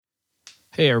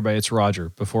Hey, everybody, it's Roger.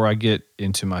 Before I get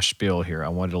into my spiel here, I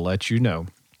wanted to let you know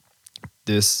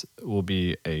this will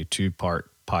be a two-part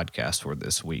podcast for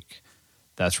this week.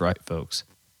 That's right, folks.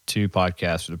 Two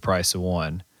podcasts for the price of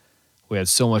one. We had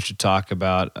so much to talk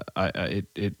about,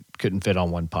 it couldn't fit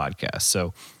on one podcast.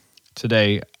 So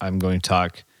today I'm going to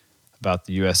talk about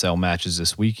the USL matches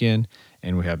this weekend,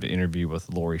 and we have the interview with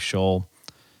Lori Scholl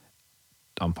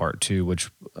on part two,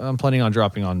 which I'm planning on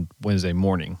dropping on Wednesday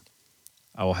morning.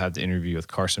 I will have the interview with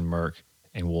Carson Merck,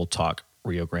 and we'll talk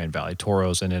Rio Grande Valley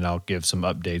Toros, and then I'll give some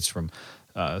updates from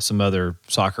some other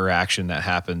soccer action that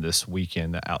happened this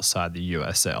weekend outside the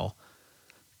USL.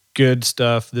 Good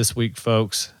stuff this week,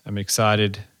 folks. I'm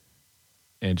excited,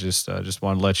 and just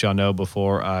want to let y'all know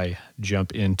before I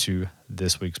jump into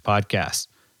this week's podcast.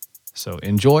 So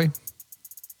enjoy.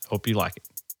 Hope you like it.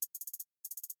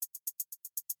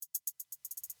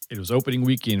 It was opening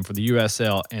weekend for the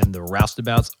USL, and the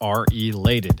roustabouts are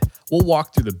elated. We'll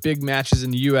walk through the big matches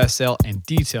in the USL and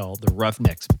detail the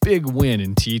Roughnecks' big win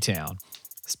in T-Town.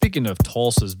 Speaking of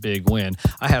Tulsa's big win,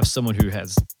 I have someone who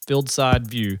has field side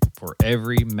view for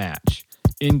every match.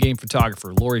 In-game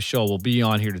photographer Lori Scholl will be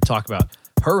on here to talk about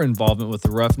her involvement with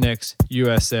the Roughnecks,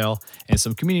 USL, and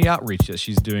some community outreach that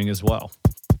she's doing as well.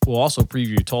 We'll also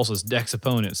preview Tulsa's next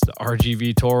opponents, the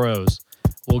RGV Toros.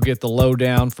 We'll get the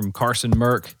lowdown from Carson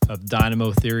Merck of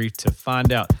Dynamo Theory to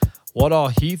find out what all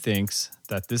he thinks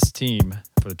that this team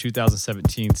for the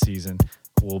 2017 season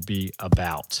will be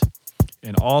about.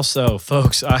 And also,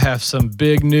 folks, I have some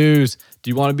big news.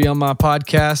 Do you want to be on my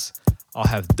podcast? I'll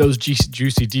have those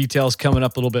juicy details coming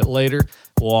up a little bit later.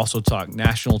 We'll also talk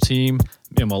national team,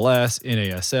 MLS,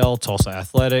 NASL, Tulsa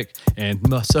Athletic, and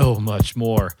so much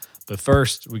more. But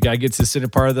first, we got to get to the center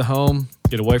part of the home,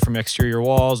 get away from exterior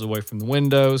walls, away from the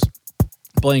windows,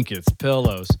 blankets,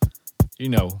 pillows,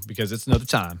 because it's another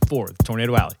time for the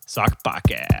Tornado Alley Soccer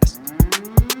Podcast.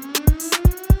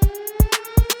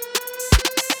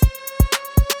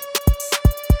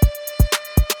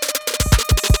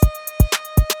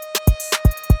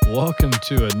 Welcome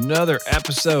to another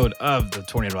episode of the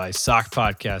Tornado Alley Soccer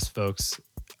Podcast, folks.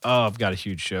 Oh, I've got a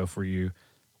huge show for you.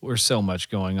 There's so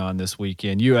much going on this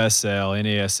weekend. USL,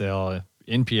 NASL,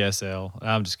 NPSL.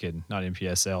 I'm just kidding. Not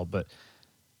NPSL, but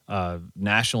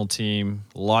national team.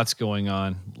 Lots going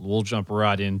on. We'll jump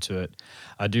right into it.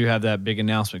 I do have that big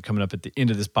announcement coming up at the end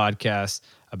of this podcast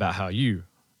about how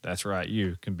that's right,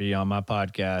 you can be on my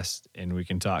podcast and we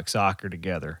can talk soccer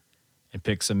together and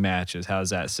pick some matches. How does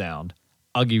that sound?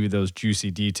 I'll give you those juicy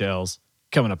details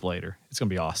coming up later. It's going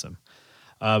to be awesome.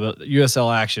 But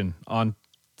USL action on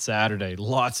Saturday,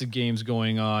 lots of games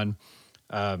going on.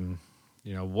 One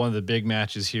of the big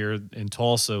matches here in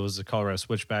Tulsa was the Colorado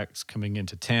Switchbacks coming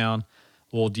into town.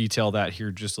 We'll detail that here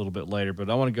just a little bit later,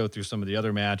 but I want to go through some of the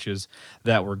other matches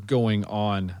that were going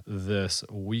on this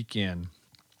weekend.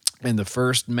 And the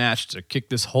first match to kick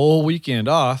this whole weekend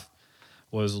off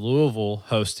was Louisville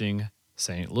hosting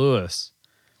St. Louis.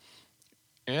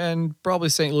 And probably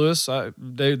St. Louis,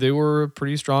 they were a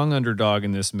pretty strong underdog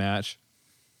in this match.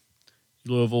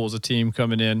 Louisville was a team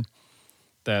coming in,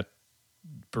 that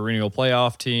perennial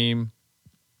playoff team.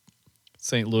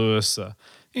 St. Louis,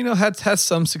 had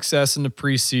some success in the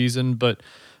preseason, but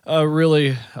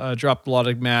really dropped a lot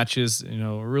of matches.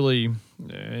 And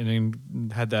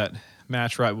had that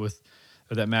match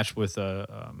with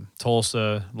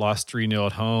Tulsa, lost 3-0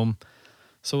 at home.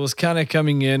 So it was kind of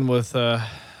coming in with, a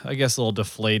little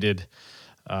deflated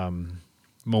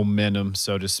momentum,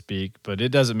 so to speak, but it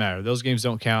doesn't matter. Those games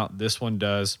don't count. This one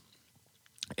does.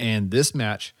 And this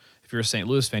match, if you're a St.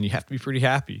 Louis fan, you have to be pretty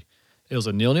happy. It was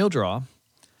a 0-0 draw.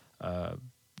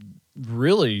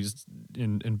 Really,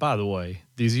 and by the way,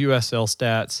 these USL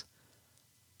stats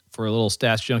for a little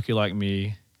stats junkie like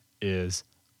me is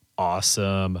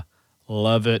awesome.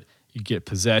 Love it. You get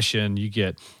possession, you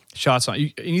get shots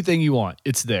on anything you want.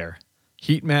 It's there.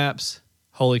 Heat maps.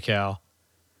 Holy cow.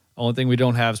 Only thing we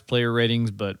don't have is player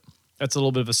ratings, but that's a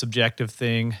little bit of a subjective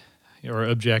thing, or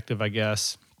objective, I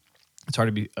guess. It's hard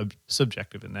to be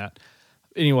subjective in that.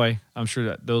 Anyway, I'm sure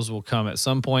that those will come at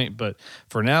some point, but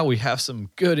for now we have some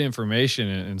good information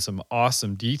and some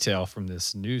awesome detail from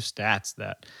this new stats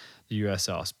that the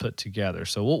USL has put together.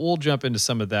 So we'll jump into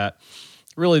some of that.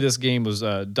 Really, this game was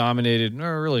dominated,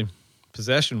 or really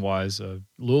possession-wise.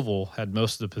 Louisville had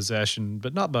most of the possession,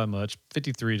 but not by much,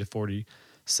 53-47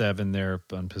 there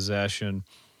on possession.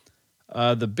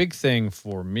 The big thing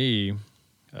for me,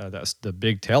 that's the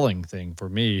big telling thing for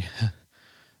me,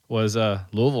 was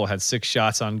Louisville had 6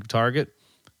 shots on target.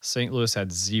 St. Louis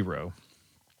had 0.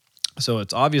 So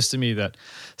it's obvious to me that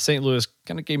St. Louis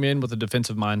kind of came in with a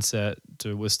defensive mindset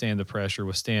to withstand the pressure,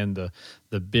 withstand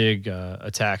the big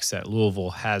attacks that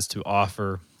Louisville has to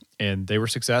offer, and they were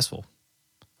successful.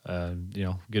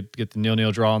 Get the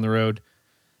 0-0 draw on the road,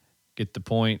 get the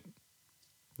point.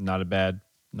 Not a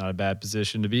bad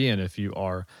position to be in if you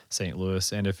are St.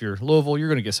 Louis, and if you're Louisville, you're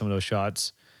going to get some of those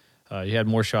shots. You had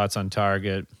more shots on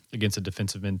target against a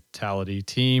defensive mentality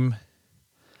team.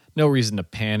 No reason to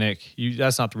panic.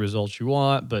 That's not the results you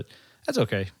want, but that's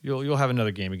okay. You'll have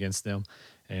another game against them,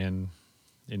 and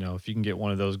if you can get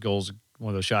one of those goals, one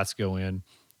of those shots go in,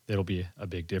 it'll be a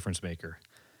big difference maker.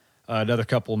 Another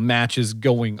couple matches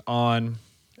going on.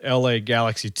 LA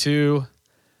Galaxy 2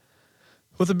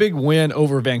 with a big win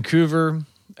over Vancouver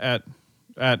at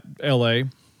LA.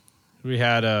 We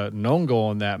had a known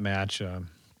goal in that match.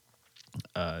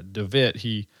 DeVitt,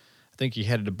 I think he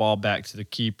headed the ball back to the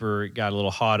keeper. It got a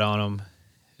little hot on him.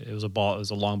 It was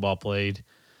a long ball played.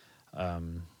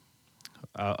 It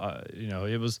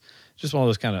was just one of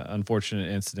those kind of unfortunate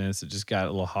incidents. It just got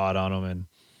a little hot on him,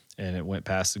 and it went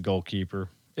past the goalkeeper.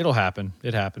 It'll happen.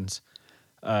 It happens.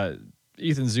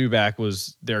 Ethan Zubak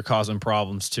was there causing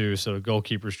problems too, so the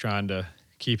goalkeeper's trying to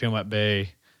keep him at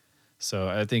bay. So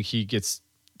I think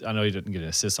I know he didn't get an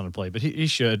assist on the play, but he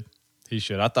should. He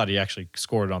should. I thought he actually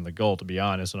scored on the goal, to be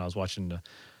honest, when I was watching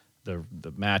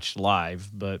the match live,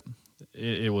 but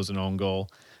it was an own goal.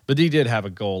 But he did have a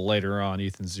goal later on,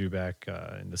 Ethan Zubak,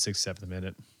 in the 6th, 7th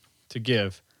minute to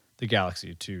give the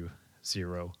Galaxy a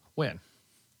 2-0 win.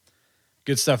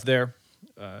 Good stuff there.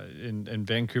 And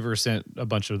Vancouver sent a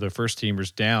bunch of their first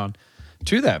teamers down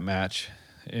to that match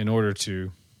in order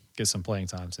to get some playing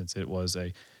time, since it was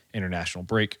a international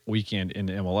break weekend in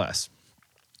the MLS.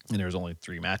 And there was only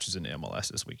 3 matches in the MLS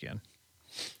this weekend.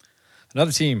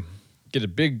 Another team get a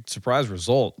big surprise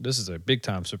result. This is a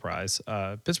big-time surprise.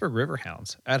 Pittsburgh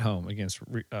Riverhounds at home against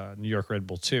New York Red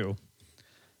Bull 2.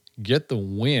 Get the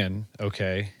win,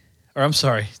 okay. Or I'm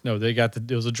sorry. No,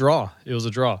 it was a draw. It was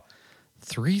a draw.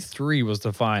 3-3 was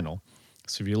the final.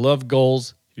 So if you love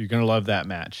goals, you're going to love that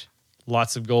match.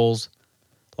 Lots of goals,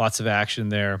 lots of action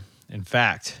there. In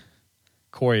fact,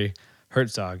 Corey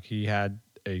Herzog, he had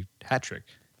a hat trick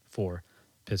for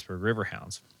Pittsburgh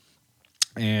Riverhounds.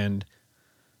 And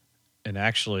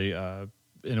actually,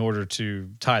 in order to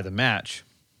tie the match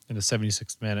in the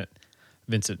 76th minute,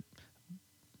 Vincent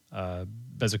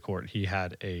Bezecourt, he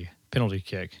had a penalty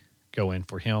kick go in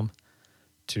for him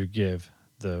to give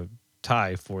the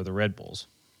tie for the Red Bulls.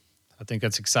 I think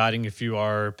that's exciting if you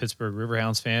are a Pittsburgh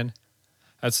Riverhounds fan.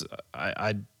 I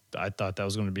thought that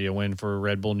was going to be a win for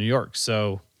Red Bull New York.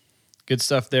 So good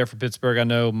stuff there for Pittsburgh. I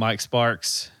know Mike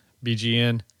Sparks,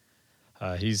 BGN,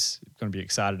 he's going to be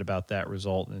excited about that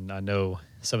result, and I know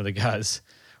some of the guys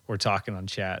were talking on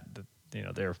chat that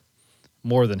they're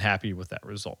more than happy with that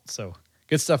result. So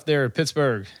good stuff there at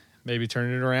Pittsburgh, maybe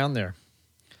turning it around there.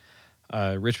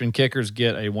 Richmond Kickers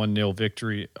get a 1-0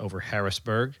 victory over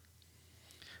Harrisburg.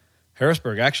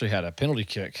 Harrisburg actually had a penalty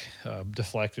kick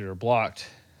deflected or blocked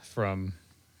from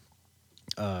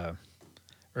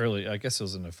early. I guess it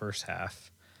was in the first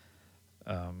half.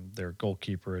 Their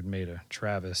goalkeeper had made a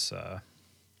Travis.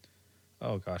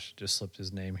 Just slipped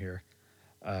his name here.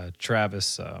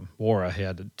 Travis Wara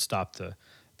had to stop the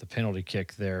penalty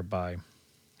kick there by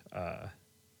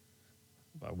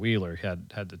Wheeler. He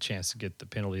had the chance to get the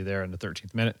penalty there in the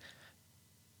 13th minute.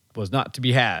 Was not to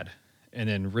be had. And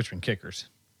then Richmond Kickers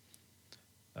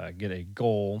get a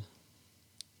goal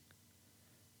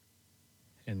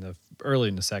early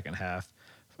in the second half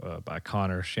by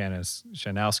Connor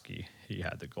Shanowski. He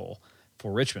had the goal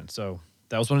for Richmond. So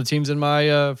that was one of the teams in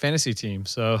my fantasy team,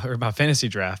 or my fantasy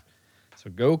draft. So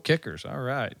go Kickers. All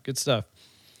right, good stuff.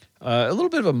 A little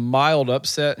bit of a mild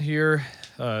upset here.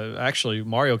 Actually,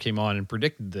 Mario came on and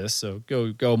predicted this, so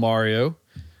go Mario.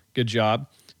 Good job.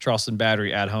 Charleston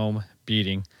Battery at home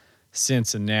beating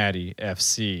Cincinnati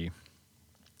FC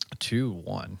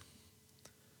 2-1.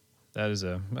 That is,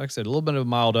 like I said, a little bit of a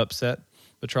mild upset,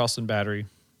 but Charleston Battery,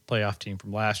 playoff team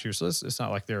from last year, so it's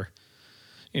not like they're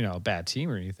a bad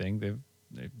team or anything.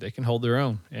 They can hold their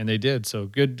own, and they did. So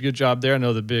good job there. I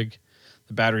know the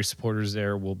Battery supporters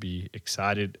there will be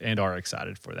excited and are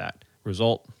excited for that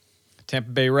result.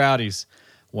 Tampa Bay Rowdies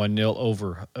 1-0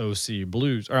 over OC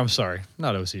Blues. Or I'm sorry,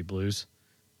 not OC Blues.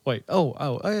 Wait,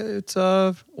 it's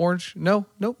Orange. Nope,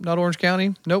 not Orange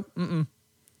County. Nope,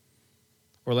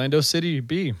 Orlando City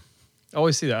B. I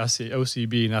always see that. I see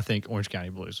OCB and I think Orange County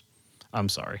Blues. I'm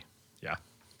sorry. Yeah.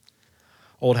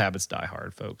 Old habits die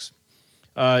hard, folks.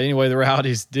 Anyway, the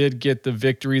Rowdies did get the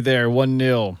victory there,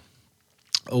 1-0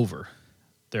 over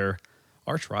their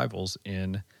arch rivals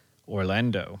in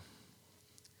Orlando.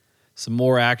 some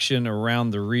more action around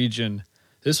the region.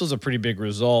 This was a pretty big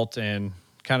result and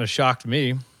kind of shocked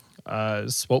me.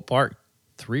 Swope Park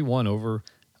 3-1 over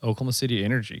Oklahoma City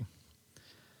Energy.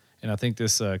 And I think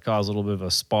this caused a little bit of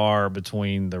a spar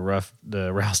between the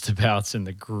roustabouts and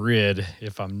the grid,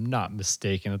 if I'm not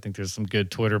mistaken. I think there's some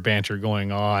good Twitter banter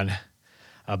going on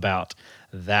about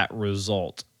that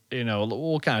result. You know,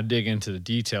 we'll kind of dig into the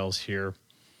details here.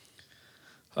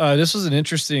 This was an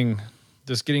interesting,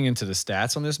 just getting into the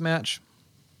stats on this match.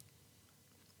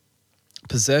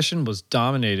 Possession was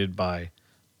dominated by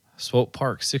Swope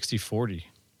Park 60-40.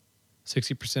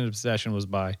 60% of possession was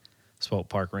by Swope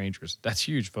Park Rangers. That's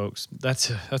huge, folks. That's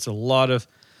a lot of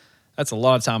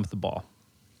time with the ball.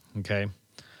 Okay.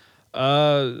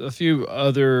 A few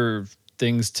other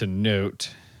things to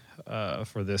note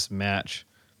for this match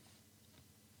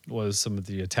was some of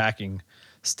the attacking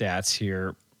stats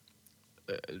here.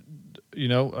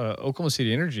 Oklahoma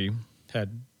City Energy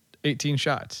had 18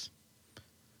 shots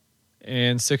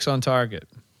and 6 on target,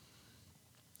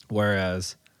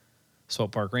 whereas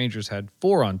Swope Park Rangers had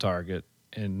 4 on target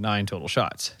and 9 total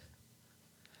shots.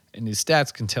 And these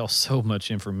stats can tell so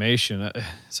much information.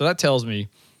 So that tells me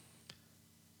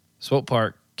Swope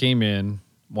Park came in,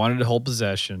 wanted to hold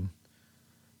possession,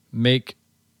 make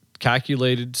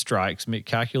calculated strikes, make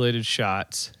calculated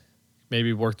shots,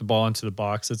 maybe work the ball into the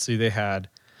box. Let's see, they had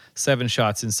 7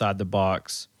 shots inside the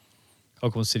box.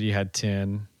 Oklahoma City had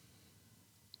 10.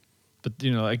 But,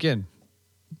 again,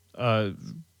 out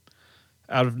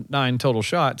of 9 total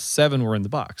shots, 7 were in the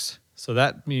box. So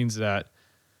that means that,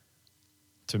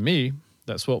 to me,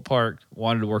 that Swope Park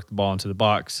wanted to work the ball into the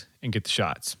box and get the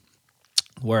shots.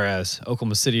 Whereas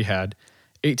Oklahoma City had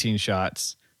 18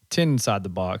 shots, 10 inside the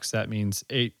box. That means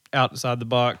 8 outside the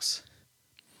box.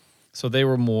 So they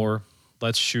were more,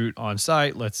 let's shoot on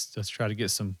sight. Let's try to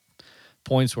get some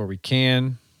points where we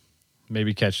can.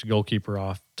 Maybe catch the goalkeeper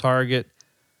off target.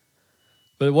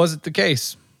 But it wasn't the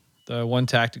case. The one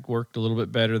tactic worked a little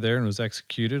bit better there and was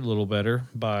executed a little better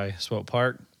by Swope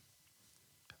Park.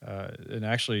 And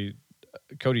actually,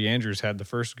 Cody Andrews had the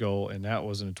first goal, and that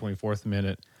was in the 24th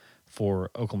minute for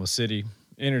Oklahoma City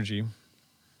Energy.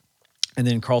 And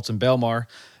then Carlton Belmar,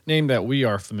 name that we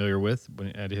are familiar with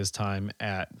at his time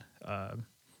at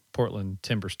Portland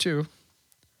Timbers 2.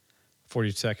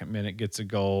 42nd minute gets a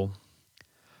goal.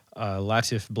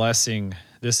 Latif Blessing,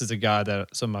 this is a guy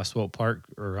that some of my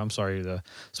the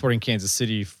Sporting Kansas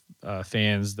City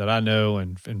fans that I know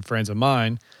and friends of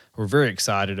mine were very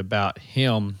excited about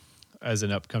him as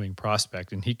an upcoming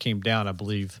prospect. And he came down, I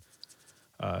believe,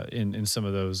 in some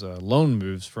of those loan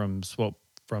moves from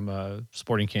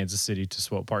Sporting Kansas City to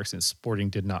Swope Park, since Sporting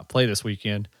did not play this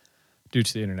weekend due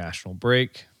to the international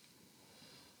break.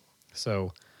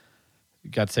 So you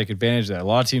got to take advantage of that. A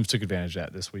lot of teams took advantage of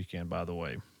that this weekend, by the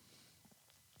way.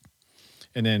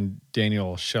 And then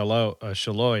Daniel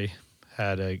Shaloy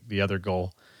had the other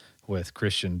goal with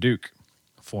Christian Duke,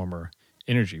 former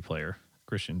Energy player,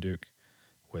 Christian Duke,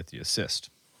 with the assist.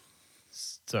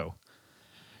 So,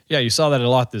 yeah, you saw that a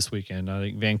lot this weekend. I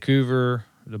think Vancouver,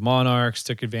 the Monarchs,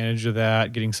 took advantage of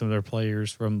that, getting some of their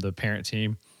players from the parent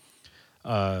team.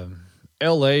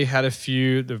 LA had a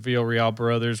few. The Villarreal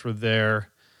brothers were there.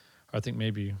 I think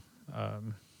maybe, I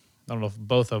don't know if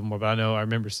both of them were, but I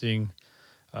remember seeing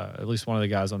at least one of the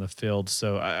guys on the field.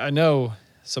 So I know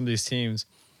some of these teams,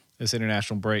 this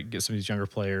international break, get some of these younger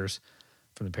players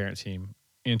from the parent team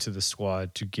into the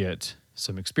squad to get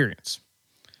some experience.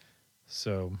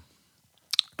 So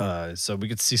we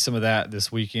could see some of that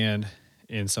this weekend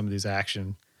in some of these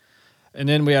action. And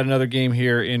then we had another game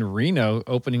here in Reno,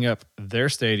 opening up their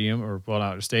stadium, or well,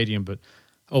 not a stadium, but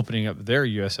opening up their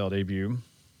USL debut.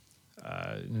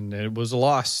 And it was a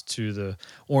loss to the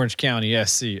Orange County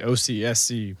SC.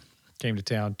 OCSC came to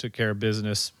town, took care of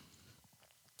business.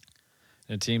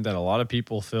 And a team that a lot of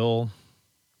people feel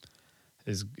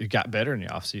it got better in the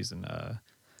offseason.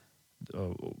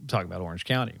 Talking about Orange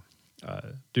County.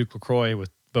 Duke LaCroix with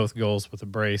both goals with a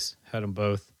brace, had them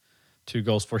both. 2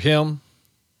 goals for him.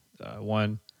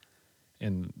 One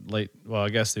in late, well, I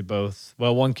guess they both,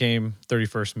 one came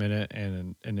 31st minute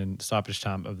and then stoppage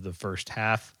time of the first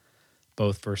half.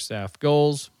 Both first half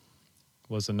goals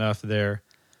was enough there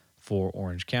for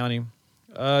Orange County.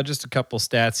 Just a couple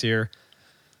stats here.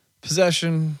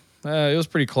 Possession, it was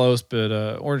pretty close,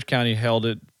 but Orange County held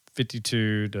it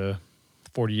 52-48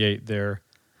 there.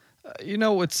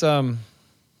 It's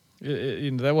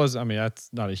that's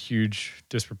not a huge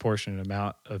disproportionate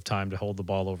amount of time to hold the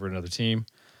ball over another team.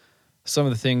 Some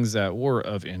of the things that were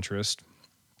of interest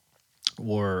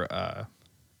were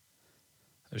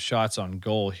shots on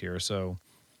goal here. So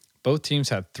both teams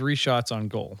had 3 shots on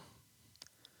goal.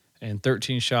 and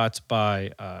 13 shots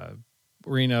by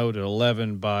Reno to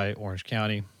 11 by Orange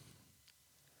County.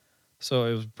 So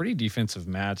it was a pretty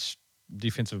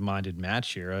defensive-minded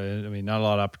match here. I mean, not a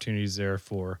lot of opportunities there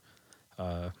for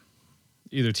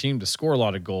either team to score a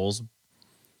lot of goals,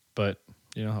 but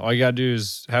all you got to do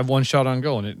is have one shot on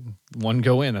goal and one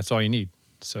go in. That's all you need.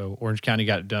 So Orange County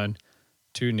got it done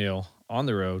 2-0 on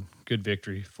the road. Good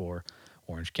victory for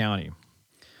Orange County.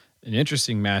 An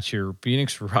interesting match here.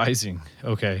 Phoenix Rising,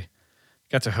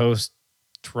 got to host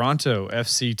Toronto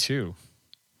FC2.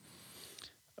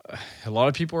 A lot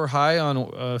of people are high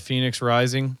on Phoenix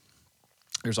Rising.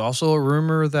 There's also a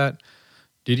rumor that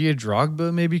Didier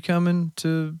Drogba may be coming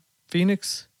to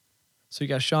Phoenix. So you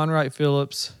got Sean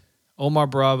Wright-Phillips, Omar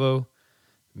Bravo,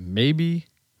 maybe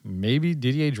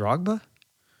Didier Drogba.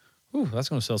 Ooh, that's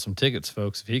going to sell some tickets,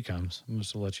 folks, if he comes. I'm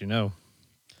just going to let you know.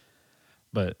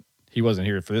 But he wasn't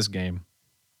here for this game.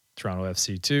 Toronto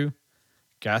FC2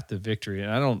 got the victory.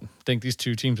 And I don't think these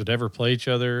two teams would ever play each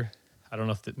other. I don't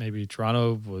know if maybe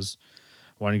Toronto was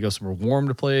wanting to go somewhere warm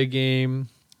to play a game.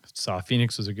 Saw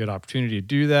Phoenix was a good opportunity to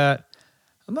do that.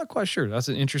 I'm not quite sure. That's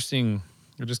an interesting.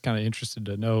 I'm just kind of interested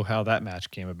to know how that match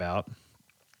came about.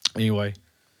 Anyway,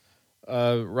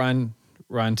 Ryan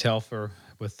Telfer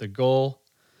with the goal,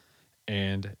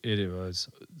 and it was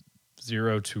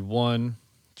 0-1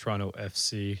 Toronto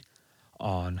FC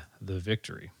on the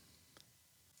victory.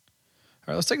 All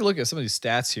right, let's take a look at some of these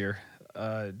stats here,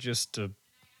 just to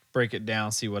break it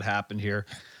down, see what happened here.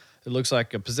 It looks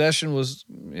like a possession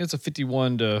it's a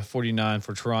 51-49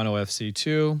 for Toronto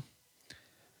FC2.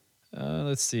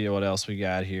 Let's see what else we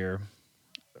got here.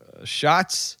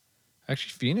 Shots.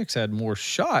 Actually, Phoenix had more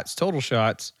shots, total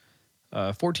shots,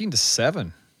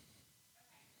 14-7.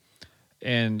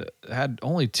 And had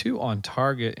only 2 on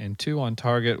target and 2 on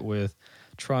target with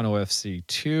Toronto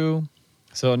FC2.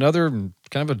 So another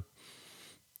kind of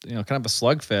a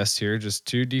slugfest here. Just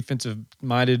two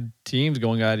defensive-minded teams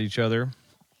going at each other.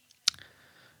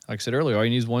 Like I said earlier, all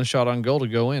you need is one shot on goal to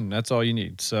go in. That's all you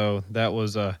need. So that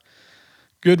was a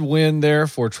good win there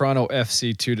for Toronto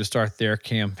FC2 to start their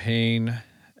campaign.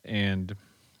 And,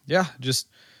 yeah, just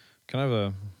kind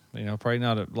of probably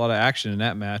not a lot of action in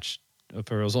that match.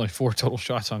 There was only 4 total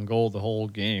shots on goal the whole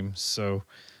game. So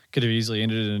could have easily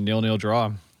ended in a 0-0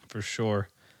 draw for sure.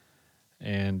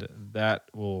 And that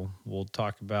we'll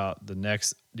talk about the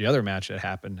other match that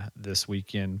happened this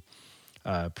weekend.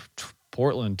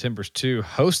 Portland Timbers 2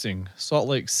 hosting Salt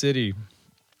Lake City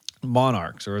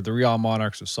Monarchs, or the Real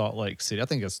Monarchs of Salt Lake City. I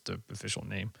think that's the official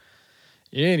name.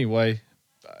 Anyway,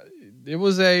 it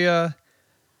was a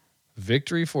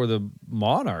victory for the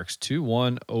Monarchs,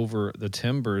 2-1 over the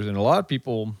Timbers. And a lot of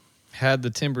people had the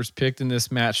Timbers picked in this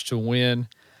match to win.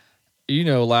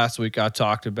 Last week I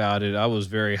talked about it. I was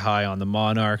very high on the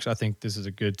Monarchs. I think this is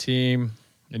a good team.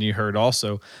 And you heard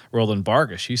also Roland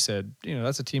Vargas. He said,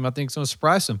 that's a team I think is going to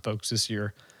surprise some folks this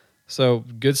year. So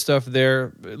good stuff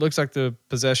there. It looks like the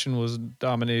possession was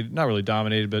dominated. Not really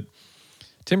dominated, but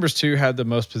Timbers 2 had the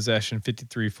most possession,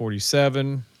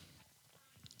 53-47.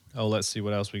 Oh, let's see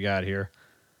what else we got here.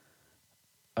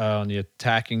 On the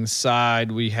attacking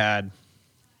side, we had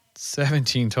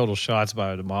 17 total shots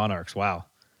by the Monarchs. Wow.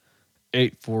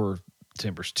 8 for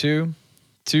Timbers 2.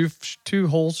 Two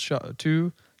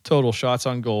total shots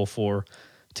on goal for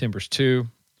Timbers 2,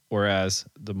 whereas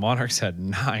the Monarchs had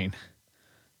 9.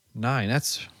 9.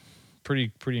 That's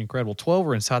pretty incredible. 12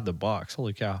 were inside the box.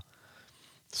 Holy cow.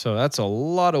 So that's a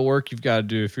lot of work you've got to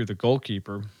do if you're the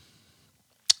goalkeeper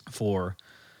for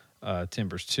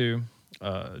Timbers 2.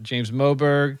 James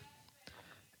Moberg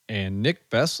and Nick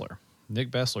Bessler.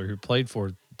 Nick Bessler, who played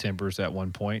for Timbers at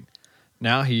one point.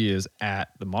 Now he is at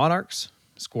the Monarchs,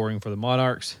 scoring for the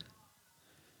Monarchs.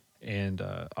 And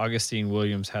Augustine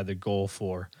Williams had the goal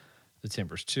for the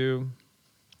Timbers 2.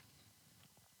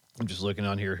 I'm just looking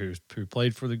on here who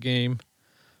played for the game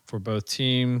for both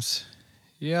teams.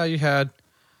 Yeah, you had.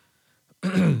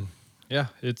 Yeah,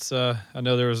 it's. I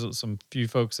know there was some few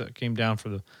folks that came down for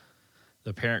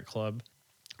the parent club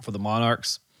for the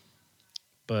Monarchs,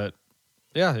 but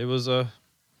yeah, it was. I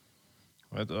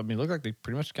mean, it looked like they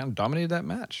pretty much kind of dominated that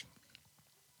match.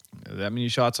 That many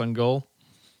shots on goal.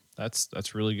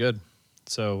 That's really good.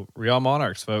 So Real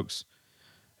Monarchs, folks,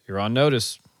 you're on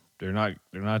notice. They're not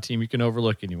a team you can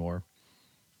overlook anymore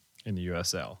in the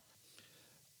USL.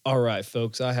 All right,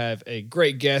 folks, I have a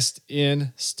great guest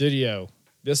in studio.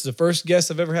 This is the first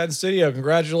guest I've ever had in studio.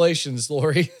 Congratulations,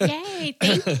 Lori. Yay,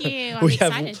 thank you. I'm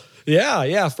excited.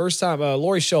 Yeah, first time.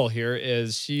 Lori Shull here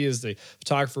she is the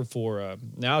photographer for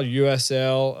now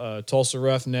Tulsa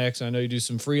Roughnecks. I know you do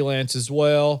some freelance as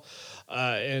well,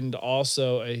 and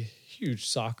also a huge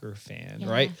soccer fan, Yeah,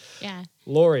 right? yeah.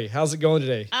 Lori, how's it going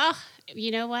today? Oh,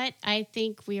 you know what? I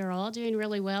think we are all doing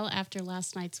really well after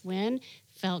last night's win.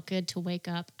 Felt good to wake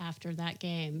up after that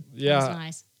game. Yeah. That was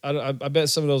nice. I bet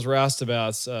some of those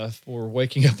roustabouts were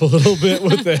waking up a little bit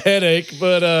with the headache,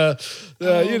 but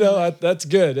that's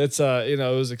good. It's it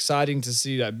was exciting to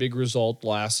see that big result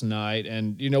last night,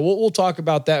 and we'll talk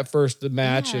about that first, the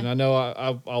match, Yeah. and I know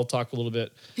I'll talk a little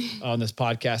bit on this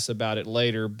podcast about it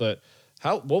later. But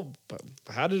how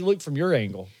did it look from your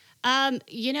angle?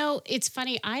 It's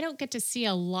funny. I don't get to see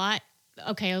a lot.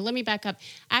 Okay, let me back up.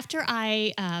 After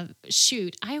I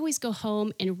shoot, I always go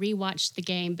home and rewatch the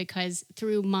game because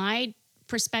through my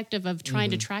perspective of trying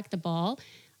to track the ball,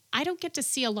 I don't get to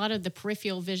see a lot of the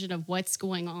peripheral vision of what's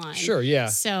going on. Sure, yeah.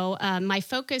 So my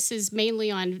focus is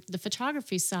mainly on the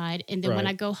photography side, and then when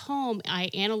Right. I go home, I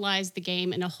analyze the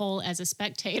game in a whole as a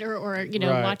spectator or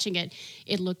Right. watching it.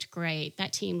 It looked great.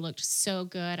 That team looked so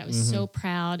good. I was so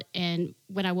proud. And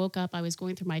when I woke up, I was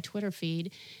going through my Twitter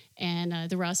feed, and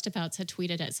the Roustabouts had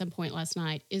tweeted at some point last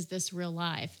night, "Is this real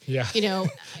life?" Yeah.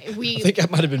 We I think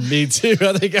that might have been me too.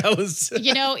 I think I was.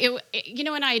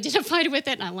 and I identified with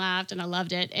it and I laughed and I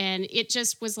loved it. And it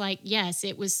just was like, yes,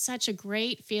 it was such a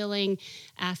great feeling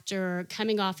after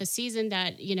coming off a season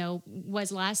that,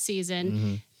 was last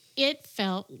season. It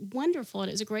felt wonderful. And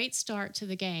it was a great start to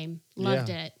the game. Loved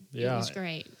it. Yeah. It was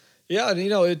great. Yeah, and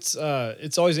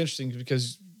it's always interesting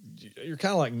because you're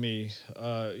kind of like me.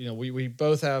 We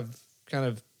both have kind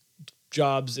of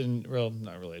jobs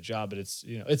not really a job, but it's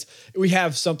we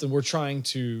have something we're trying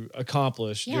to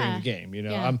accomplish during Yeah. the game.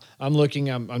 Yeah. I'm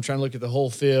trying to look at the whole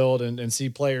field and see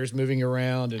players moving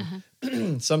around,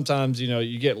 and sometimes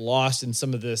you get lost in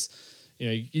some of this.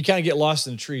 You kind of get lost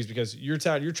in the trees because you're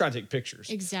trying to take pictures.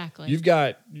 Exactly. You've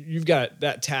got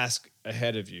that task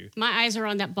ahead of you. My eyes are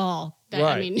on that ball.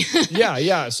 Right.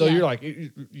 Yeah. So Yeah. you're like,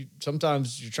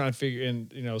 sometimes you're trying to figure in,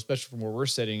 especially from where we're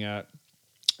sitting at,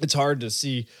 it's hard to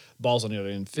see balls on the other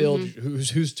end of the field. Who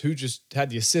just had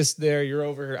the assist there? You're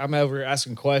over here. I'm over here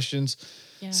asking questions.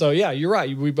 Yeah. So yeah, you're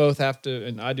right. We both have to,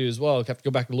 and I do as well, have to go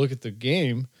back and look at the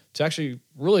game to actually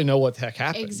really know what the heck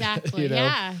happened. Exactly.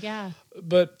 Yeah.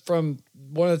 But from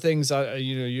one of the things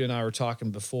you and I were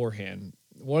talking beforehand,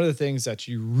 one of the things that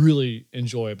you really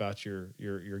enjoy about your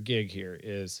gig here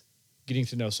is getting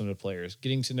to know some of the players,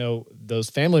 getting to know those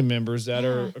family members that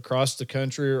are across the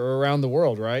country or around the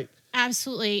world, right?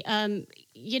 Absolutely.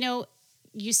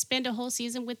 You spend a whole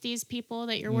season with these people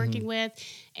that you're working with,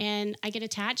 and I get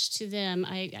attached to them.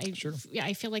 Sure.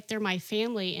 I feel like they're my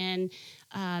family. And,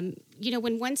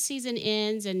 when one season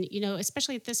ends and,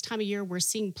 especially at this time of year, we're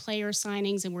seeing player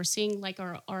signings and we're seeing like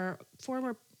our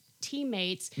former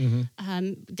teammates,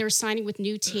 they're signing with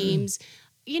new teams.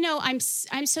 I'm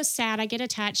so sad. I get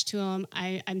attached to them.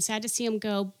 I'm sad to see them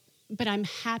go, but I'm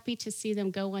happy to see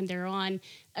them go on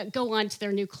to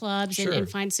their new clubs and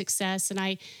find success. And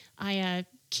I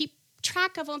keep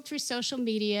track of them through social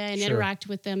media and interact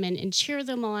with them and cheer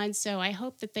them on. So I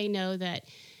hope that they know that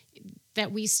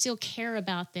we still care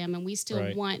about them and we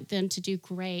still want them to do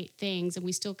great things and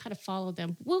we still kind of follow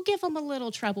them. We'll give them a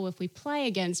little trouble if we play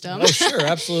against them. Oh, sure.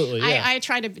 Absolutely. Yeah. I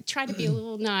try to be a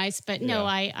little nice, but no,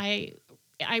 I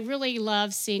really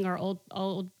love seeing our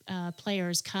old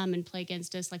players come and play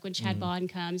against us. Like when Chad Bond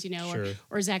comes,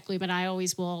 or Zach Lubin, I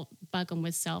always will bug them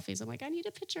with selfies. I'm like, I need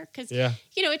a picture because,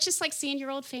 it's just like seeing your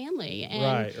old family.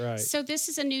 And right. So this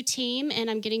is a new team, and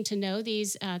I'm getting to know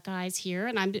these guys here.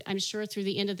 And I'm sure through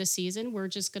the end of the season, we're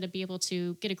just going to be able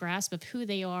to get a grasp of who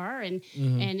they are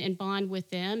and bond with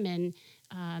them. And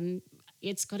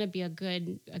it's going to be a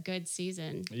good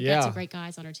season. We've got some great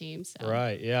guys on our team. So.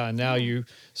 Right. Yeah. And now you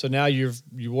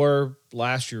were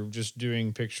last year just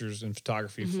doing pictures and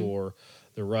photography for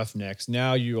the Roughnecks.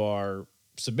 Now you are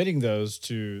submitting those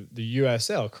to the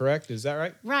USL, correct? Is that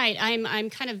right? Right. I'm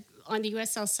kind of on the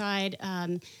USL side.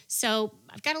 So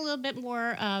I've got a little bit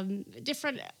more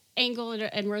different angle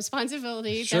and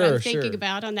responsibility that I'm thinking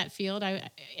about on that field. I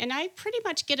pretty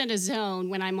much get in a zone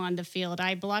when I'm on the field.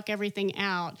 I block everything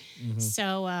out.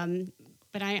 So,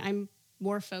 but I'm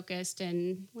more focused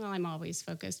and, I'm always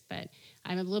focused, but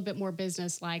I'm a little bit more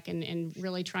business-like and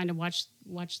really trying to watch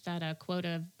that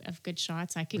quota of good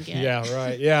shots I can get. Yeah,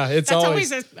 right. Yeah, That's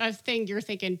always a thing you're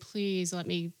thinking, please let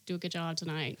me do a good job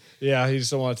tonight. Yeah, you just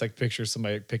don't want to take pictures of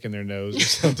somebody picking their nose or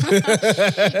something.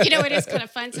 It is kind of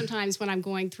fun sometimes when I'm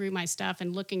going through my stuff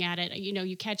and looking at it.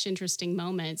 You catch interesting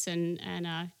moments, and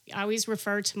I always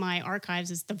refer to my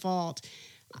archives as the vault.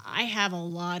 I have a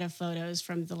lot of photos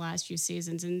from the last few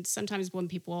seasons, and sometimes when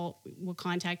people will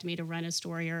contact me to run a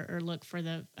story or look for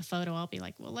a photo, I'll be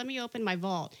like, well, let me open my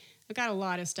vault. I've got a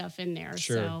lot of stuff in there.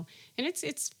 Sure. So, and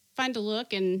it's fun to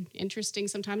look and interesting.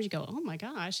 Sometimes you go, oh my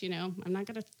gosh, I'm not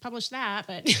going to publish that,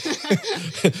 but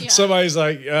yeah. Somebody's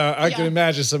like, I can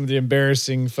imagine some of the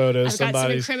embarrassing photos. I've got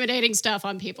some incriminating stuff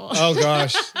on people. Oh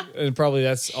gosh, and probably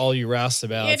that's all you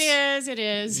roustabouts. It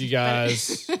is. You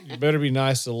guys, you better be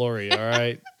nice to Lori, all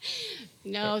right?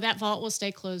 No, that vault will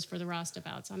stay closed for the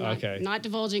roustabouts. I'm not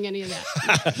divulging any of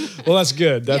that. Well, that's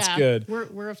good. That's good.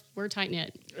 We're tight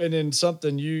knit. And then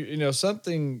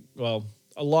something well,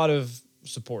 a lot of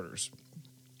supporters,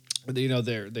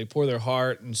 they pour their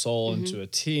heart and soul into a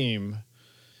team,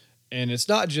 and it's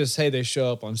not just, hey, they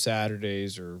show up on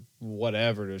Saturdays or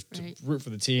whatever to root for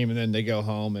the team, and then they go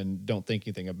home and don't think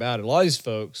anything about it. A lot of these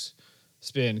folks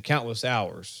spend countless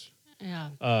hours. Yeah.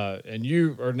 And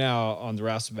you are now on the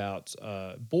Roustabouts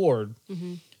board,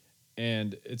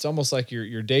 and it's almost like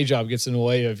your day job gets in the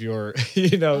way of your,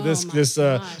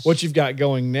 what you've got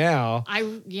going now.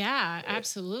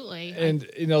 Absolutely. And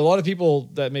a lot of people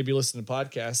that maybe listen to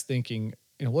podcasts thinking,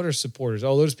 what are supporters?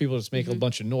 Oh, those people just make a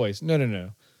bunch of noise.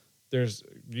 No.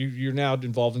 You're now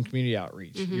involved in community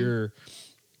outreach. You're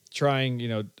trying.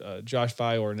 Josh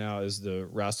Fior now is the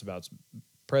Roustabouts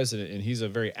president, and he's a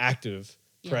very active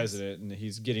president, and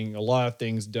he's getting a lot of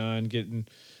things done.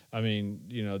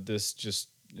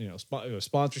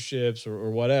 Sponsorships or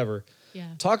whatever. Yeah.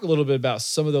 Talk a little bit about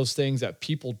some of those things that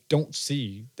people don't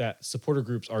see that supporter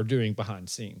groups are doing behind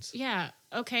the scenes. Yeah.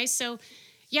 Okay. So,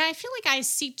 I feel like I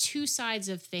see two sides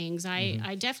of things.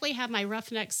 I definitely have my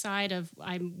roughneck side of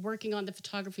I'm working on the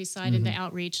photography side and the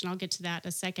outreach, and I'll get to that in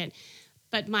a second.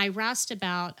 But my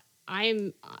roustabout,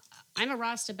 I'm a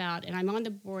roustabout, and I'm on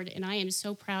the board, and I am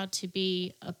so proud to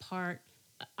be a part.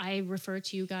 I refer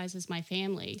to you guys as my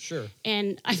family. Sure.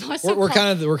 And I've also we're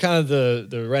kind of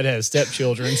the redheaded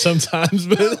stepchildren sometimes,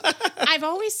 but I've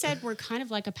always said we're kind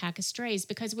of like a pack of strays,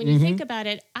 because when you think about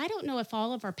it, I don't know if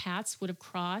all of our paths would have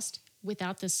crossed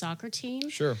without this soccer team.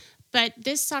 Sure. But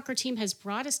this soccer team has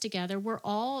brought us together. We're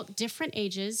all different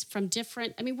ages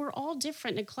we're all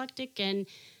different and eclectic, and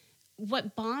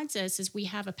what bonds us is we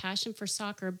have a passion for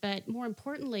soccer, but more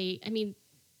importantly,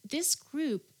 this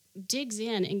group digs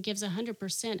in and gives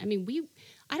 100%.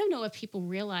 I don't know if people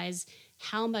realize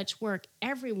how much work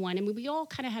everyone, we all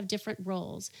kind of have different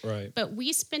roles, right? But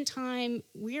we spend time,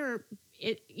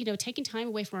 taking time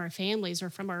away from our families or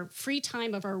from our free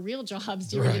time of our real jobs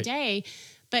during the day.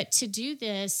 But to do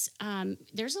this,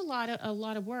 there's a lot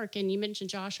of work. And you mentioned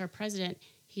Josh, our president.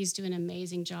 He's doing an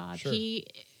amazing job. Sure. He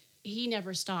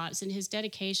never stops, and his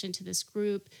dedication to this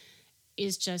group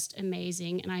is just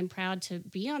amazing. And I'm proud to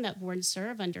be on that board and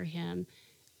serve under him.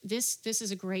 This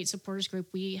is a great supporters group.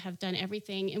 We have done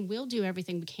everything, and we'll do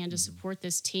everything we can to support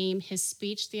this team. His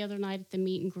speech the other night at the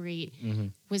meet and greet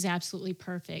was absolutely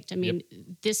perfect.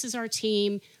 This is our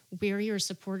team. We're your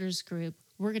supporters group.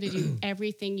 We're going to do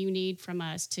everything you need from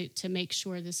us to make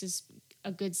sure this is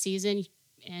a good season,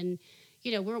 and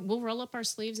we'll roll up our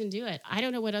sleeves and do it. I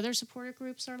don't know what other supporter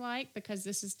groups are like, because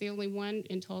this is the only one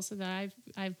in Tulsa that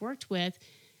I've worked with,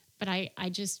 but I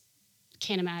just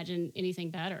can't imagine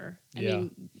anything better.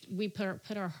 We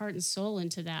put our heart and soul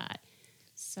into that,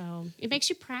 so it makes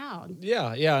you proud.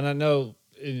 Yeah, and I know,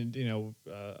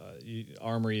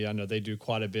 Armory, I know they do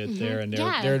quite a bit there, and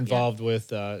they're involved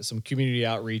with some community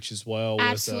outreach as well.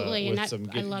 Absolutely, with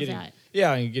I love that.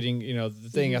 Yeah, and getting the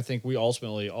thing. I think we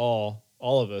ultimately all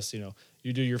of us,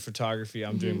 you do your photography,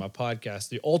 I'm doing my podcast.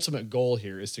 The ultimate goal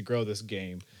here is to grow this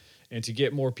game and to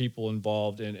get more people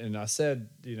involved. And I said,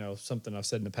 something I've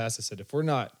said in the past, I said, if we're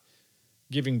not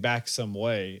giving back some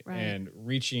way and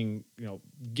reaching,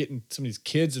 getting some of these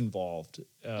kids involved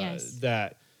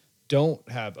that don't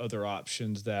have other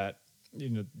options, that,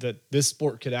 that this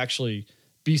sport could actually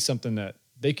be something that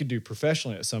they could do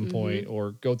professionally at some point,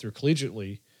 or go through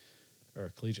collegiately. I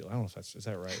don't know if is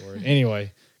that the right word.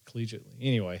 Anyway, collegiately.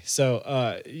 Anyway, so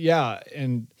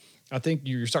and I think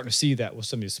you're starting to see that with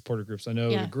some of these supporter groups. I know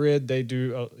the Grid, they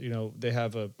do, they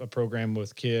have a program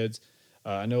with kids.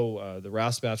 I know the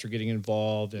Roustabouts are getting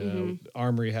involved, and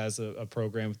Armory has a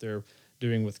program that they're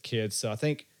doing with kids. So I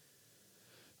think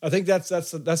that's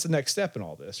the next step in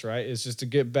all this, right? Is just to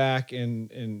get back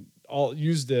and all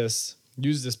use this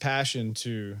passion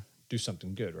to do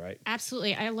something good, right?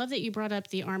 Absolutely. I love that you brought up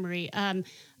the Armory.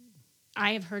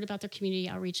 I have heard about their community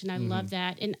outreach, and I love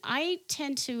that. And I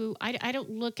tend to, I don't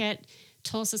look at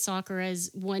Tulsa soccer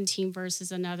as one team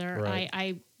versus another. Right.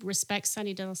 I respect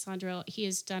Sonny D'Alessandro. He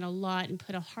has done a lot and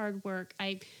put a hard work.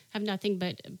 I have nothing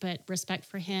but respect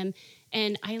for him.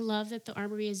 And I love that the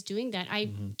Armory is doing that.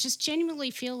 I just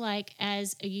genuinely feel like,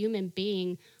 as a human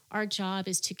being, our job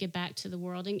is to give back to the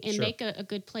world and make a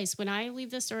good place. When I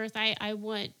leave this earth, I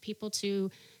want people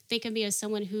to think of me as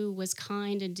someone who was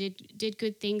kind and did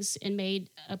good things and made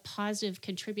a positive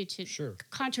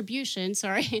contribution.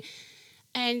 Sorry.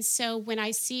 And so when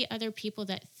I see other people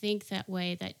that think that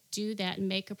way, that do that and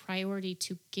make a priority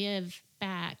to give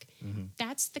back,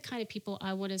 that's the kind of people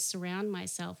I want to surround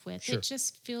myself with. It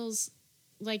just feels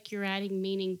like you're adding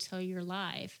meaning to your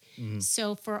life.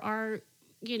 So for our,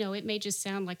 it may just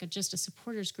sound like just a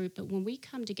supporters group, but when we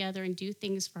come together and do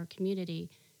things for our community,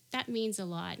 that means a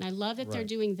lot. And I love that they're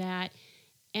doing that.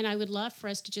 And I would love for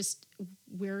us to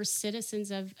we're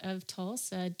citizens of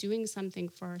Tulsa doing something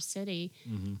for our city.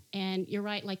 And you're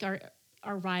right, like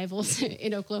our rivals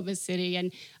in Oklahoma City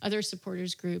and other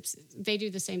supporters groups, they do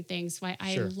the same thing. So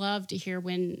I love to hear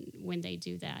when they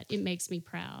do that. It makes me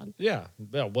proud. Yeah,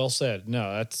 well said. No,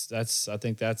 I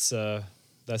think that's it.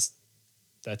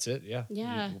 Yeah.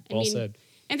 Yeah. Well said.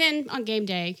 And then on game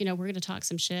day, we're going to talk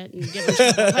some shit and give them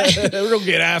trouble. We're going to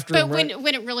get after them, right? But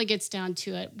when it really gets down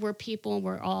to it, we're people and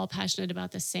we're all passionate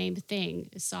about the same thing,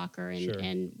 soccer.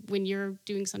 And when you're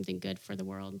doing something good for the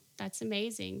world, that's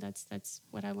amazing. That's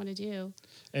what I want to do.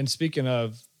 And speaking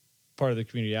of part of the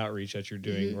community outreach that you're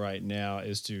doing right now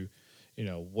is to,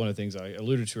 one of the things I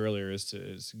alluded to earlier is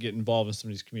to get involved in some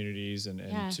of these communities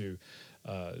and to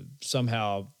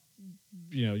somehow,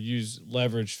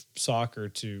 leverage soccer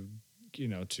to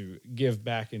give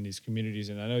back in these communities.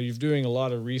 And I know you're doing a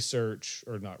lot of research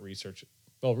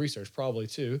probably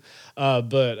too,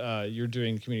 but you're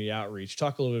doing community outreach.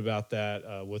 Talk a little bit about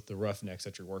that with the Roughnecks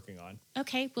that you're working on.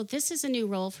 Okay, well, this is a new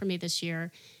role for me this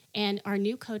year. And our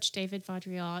new coach, David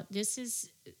Vaudrillard, this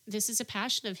is a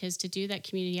passion of his to do that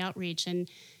community outreach. And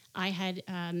I had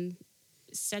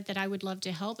said that I would love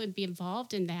to help and be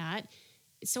involved in that.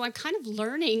 So I'm kind of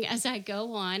learning as I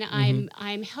go on.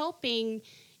 I'm helping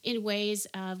in ways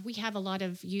of, we have a lot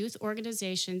of youth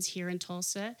organizations here in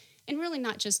Tulsa, and really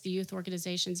not just the youth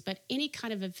organizations, but any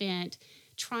kind of event,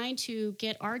 trying to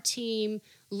get our team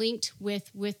linked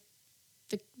with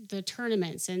the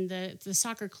tournaments and the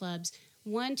soccer clubs.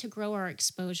 One, to grow our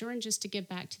exposure and just to give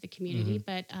back to the community.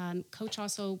 But Coach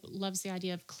also loves the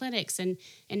idea of clinics and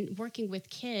working with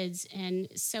kids. And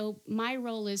so my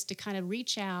role is to kind of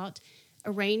reach out,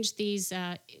 arrange these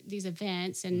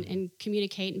events and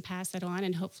communicate and pass that on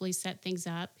and hopefully set things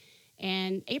up.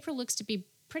 And April looks to be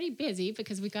pretty busy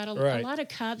because we got a lot of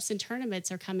cups and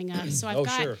tournaments are coming up. So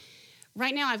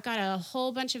right now I've got a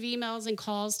whole bunch of emails and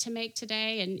calls to make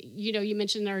today. And, you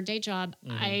mentioned our day job.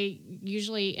 I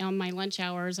usually on my lunch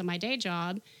hours on my day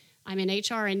job, I'm in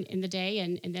HR in the day.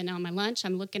 And then on my lunch,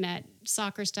 I'm looking at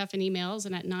soccer stuff and emails.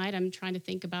 And at night, I'm trying to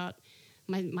think about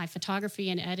my photography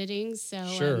and editing.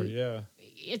 So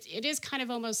it is kind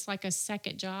of almost like a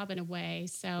second job in a way.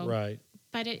 So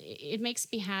but it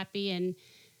makes me happy. And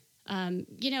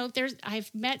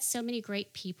I've met so many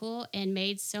great people and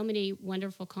made so many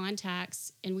wonderful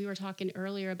contacts. And we were talking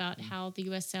earlier about how the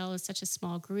USL is such a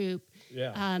small group.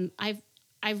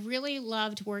 I've really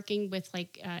loved working with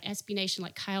SB Nation,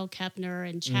 like Kyle Kepner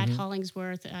and Chad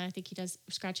Hollingsworth. I think he does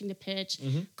Scratching the Pitch,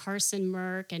 Carson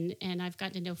Merck, and I've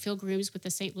gotten to know Phil Grooms with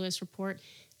the St. Louis Report.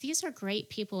 These are great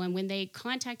people. And when they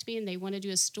contact me and they want to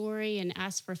do a story and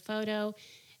ask for a photo,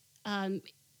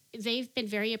 they've been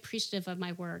very appreciative of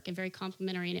my work and very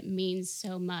complimentary, and it means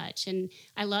so much. And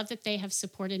I love that they have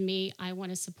supported me. I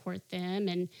want to support them.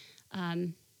 And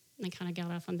I kind of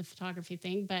got off on the photography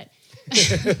thing, but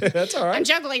that's all right. I'm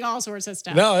juggling all sorts of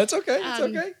stuff. No, it's okay. It's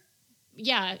okay.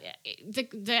 Yeah,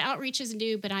 the outreach is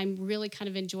new, but I'm really kind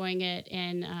of enjoying it,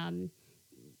 and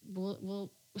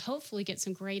we'll hopefully get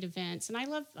some great events. And I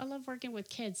love working with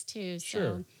kids too.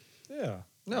 So. Yeah.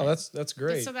 No, that's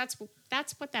great. So that's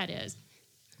what that is.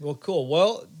 Well, cool.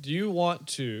 Well, do you want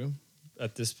to,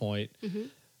 at this point?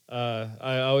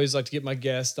 I always like to get my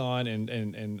guest on,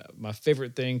 and my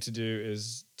favorite thing to do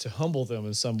is to humble them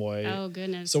in some way. Oh,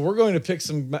 goodness. So we're going to pick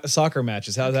some soccer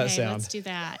matches. How does that sound? Let's do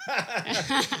that.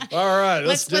 All right,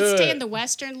 let's stay in the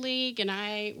Western League, and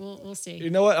we'll see. You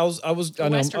know what?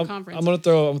 Western Conference. I'm gonna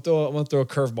throw a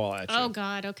curveball at you. Oh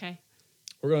God, okay.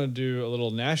 We're gonna do a little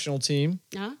national team.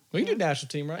 We can do national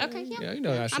team, right? Okay, yeah. Yeah, you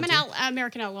know national team. I'm an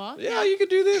American outlaw. Yeah, you can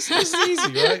do this. This is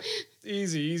easy, right?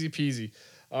 Easy peasy.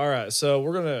 All right, so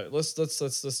we're gonna let's do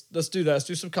that. Let's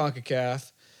do some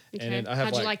CONCACAF. Okay. And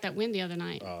how'd you like that win the other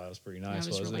night? Oh, that was pretty nice.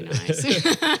 That was wasn't really it?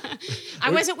 nice. I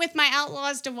wasn't with my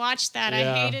Outlaws to watch that.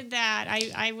 Yeah. I hated that.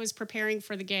 I was preparing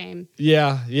for the game.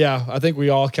 Yeah. I think we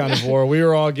all kind of were. We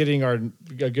were all getting a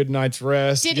good night's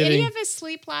rest. Did any of us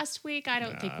sleep last week? I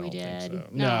don't think we did. Think so.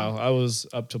 No, I was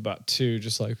up to about 2,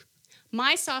 just like.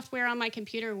 my software on my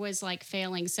computer was like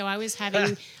failing. So I was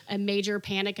having a major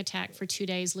panic attack for 2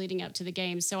 days leading up to the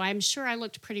game. So I'm sure I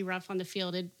looked pretty rough on the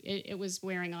field. It was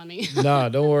wearing on me. No,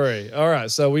 don't worry. All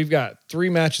right, so we've got 3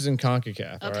 matches in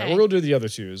CONCACAF. All right, Okay. we're going to do the other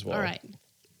 2 as well. All right.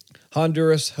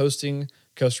 Honduras hosting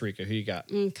Costa Rica. Who you got?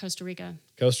 Costa Rica.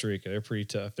 Costa Rica. They're pretty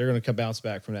tough. They're going to bounce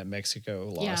back from that Mexico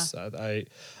loss. Yeah.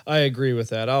 I agree with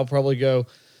that. I'll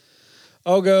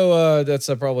go. That's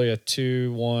probably a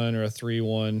 2-1 or a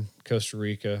 3-1 Costa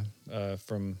Rica. That's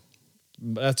going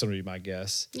to be my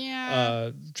guess.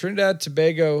 Yeah. Trinidad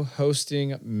Tobago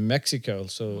hosting Mexico.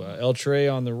 So El Trey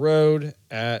on the road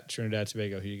at Trinidad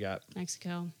Tobago. Who you got?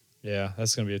 Mexico. Yeah,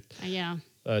 that's going to be it. Yeah.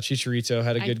 Chicharito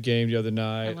had a good game the other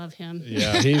night. I love him.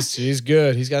 Yeah, he's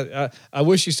good. He's got. I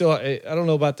wish he still. I don't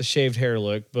know about the shaved hair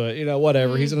look, but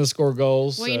whatever. He's going to score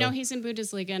goals. Well, he's in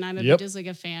Bundesliga, and I'm a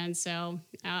Bundesliga fan, so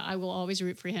I will always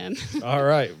root for him. All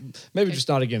right, maybe just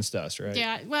not against us, right?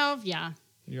 Yeah. Well, yeah.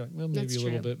 You're like, well, maybe That's a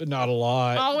little true. bit, but not a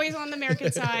lot. Always on the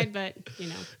American side, but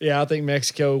Yeah, I think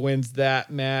Mexico wins that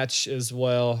match as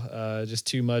well. Just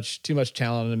too much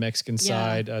talent on the Mexican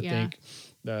side. I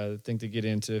think to get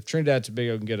into, if Trinidad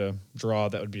Tobago can get a draw,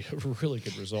 that would be a really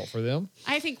good result for them.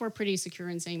 I think we're pretty secure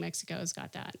in saying Mexico's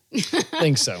got that.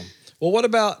 Think so. Well, what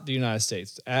about the United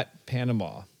States at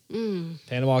Panama?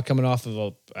 Panama coming off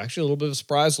of actually a little bit of a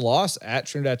surprise loss at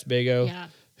Trinidad Tobago. Yeah.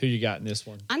 Who you got in this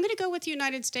one? I'm going to go with the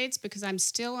United States because I'm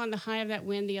still on the high of that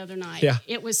win the other night. Yeah.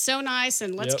 It was so nice,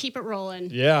 and let's keep it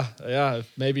rolling. Yeah.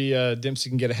 Maybe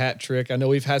Dempsey can get a hat trick. I know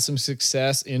we've had some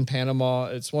success in Panama.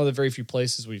 It's one of the very few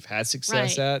places we've had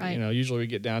success at. Right. Usually we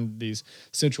get down to these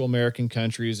Central American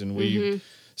countries and we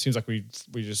seems like we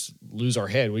just lose our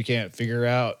head. We can't figure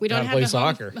out We how don't to play have the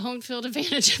soccer. home field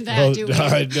advantage of that, do we?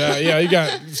 Yeah, you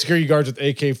got security guards with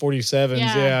AK-47s.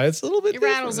 Yeah, it's a little bit It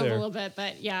different rattles there. a little bit,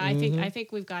 but yeah, I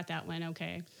think we've got that one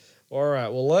okay. All right.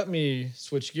 Well, let me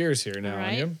switch gears here now, All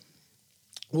right. Anya.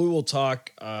 We will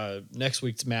talk next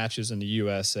week's matches in the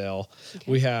USL.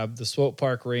 Okay. We have the Swope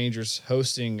Park Rangers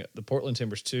hosting the Portland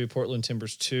Timbers 2. Portland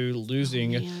Timbers 2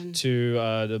 losing to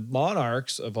the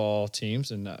Monarchs of all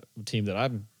teams, and a team that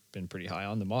I've been pretty high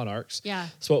on, the Monarchs. Yeah.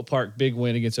 Swope Park, big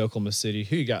win against Oklahoma City.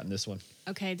 Who you got in this one?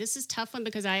 Okay, this is a tough one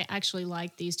because I actually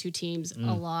like these two teams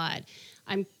a lot.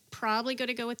 I'm probably going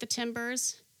to go with the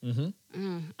Timbers.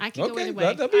 I could go either way.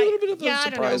 That'll be a little bit of a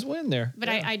surprise win there. But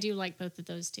I do like both of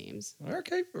those teams.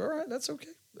 Okay, all right, that's okay.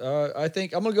 I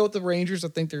think I'm going to go with the Rangers. I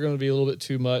think they're going to be a little bit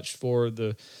too much for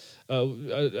the. I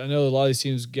know a lot of these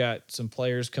teams got some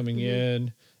players coming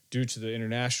in due to the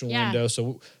international window,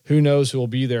 so who knows who will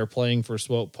be there playing for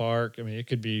Swope Park. I mean, it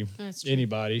could be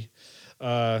anybody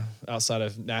outside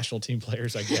of national team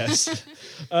players, I guess.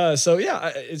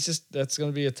 It's just that's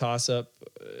going to be a toss up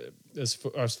as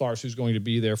far as who's going to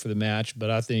be there for the match.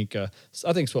 But I think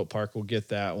Swope Park will get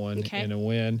that one in a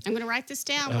win. I'm going to write this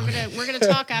down. We're gonna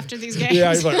talk after these games.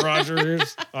 Yeah, you're like Roger.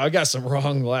 I got some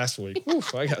wrong last week.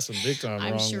 Oof, I got some big time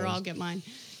wrong. I'm sure ones. I'll get mine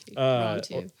wrong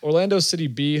too. Orlando City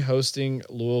B hosting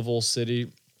Louisville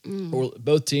City.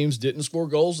 Both teams didn't score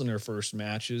goals in their first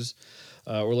matches.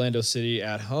 Orlando City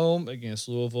at home against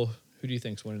Louisville. Who do you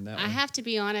think's winning that one? I have to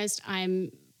be honest.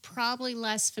 I'm probably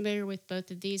less familiar with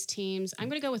both of these teams. I'm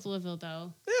going to go with Louisville,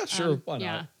 though. Yeah, sure. Why not?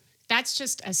 Yeah. That's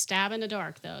just a stab in the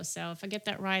dark, though. So if I get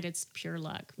that right, it's pure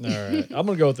luck. All right. I'm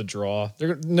going to go with the draw.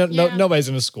 Nobody's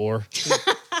going to score. It's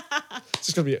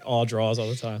just going to be all draws all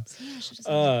the time.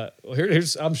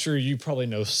 Here's. I'm sure you probably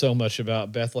know so much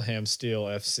about Bethlehem Steel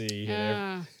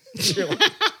FC.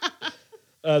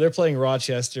 They're playing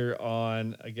Rochester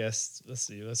on, I guess, let's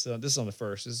see. This is on the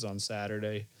 1st. This is on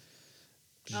Saturday.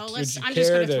 I'm just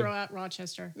going to throw out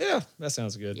Rochester. Yeah, that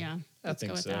sounds good. Yeah, I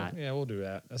think go with so. that. Yeah, we'll do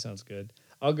that. That sounds good.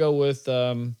 I'll go with,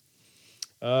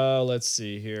 let's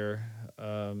see here.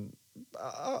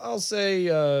 I'll say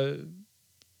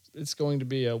it's going to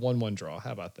be a 1-1 draw.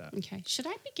 How about that? Okay. Should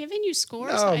I be giving you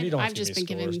scores? No, you don't have I've to just give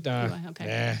been me giving. scores.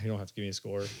 Okay. You don't have to give me a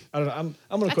score. I don't know.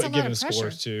 I'm going to quit giving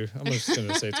scores too. I'm just going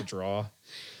to say it's a draw.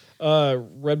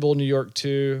 Red Bull New York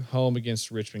 2 home against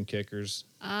Richmond Kickers.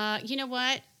 You know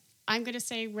what? I'm going to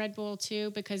say Red Bull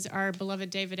too because our beloved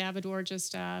David Abador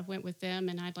just went with them,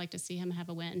 and I'd like to see him have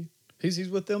a win. He's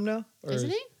with them now, isn't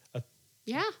he?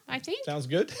 Yeah, I think. Sounds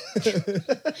good.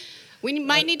 We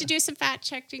might need to do some fact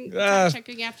checking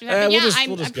after that. But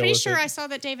I'm pretty sure I saw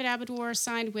that David Abador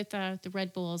signed with the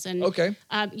Red Bulls. And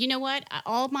you know what?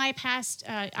 All my past,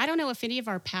 I don't know if any of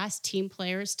our past team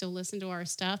players still listen to our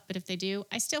stuff, but if they do,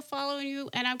 I still follow you,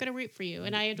 and I'm going to root for you,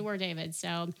 and I adore David.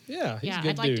 So he's a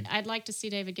good dude. I'd like to see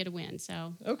David get a win.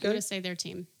 So I'm going to say their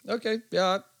team. Okay,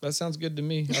 yeah, that sounds good to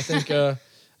me. I think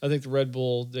the Red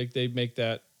Bull they make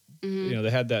that. They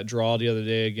had that draw the other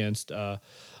day against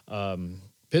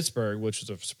Pittsburgh, which was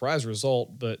a surprise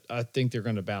result, but I think they're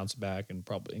going to bounce back and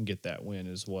get that win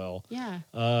as well. Yeah.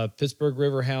 Pittsburgh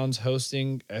Riverhounds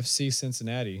hosting FC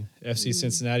Cincinnati. FC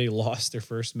Cincinnati lost their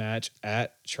first match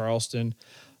at Charleston.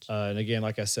 And again,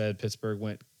 like I said, Pittsburgh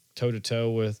went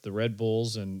toe-to-toe with the Red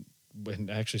Bulls and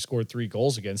actually scored 3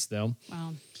 goals against them. Wow.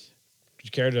 Would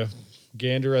you care to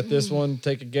gander at this one?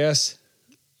 Take a guess?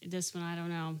 This one, I don't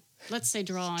know. Let's say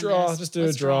draw on Draw. this. Just do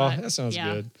Let's a draw. it. That sounds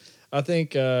Yeah. good. I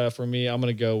think for me, I'm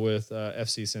going to go with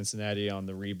FC Cincinnati on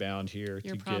the rebound here.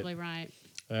 You're probably right.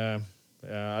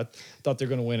 I thought they were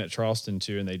going to win at Charleston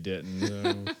too, and they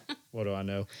didn't. What do I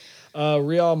know?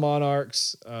 Real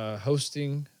Monarchs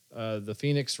hosting the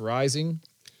Phoenix Rising.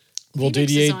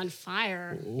 Phoenix is on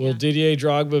fire. Will Didier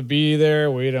Drogba be there?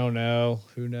 We don't know.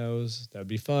 Who knows? That'd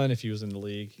be fun if he was in the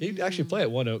league. He'd actually play at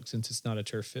One Oak since it's not a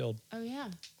turf field. Oh, yeah.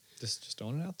 Just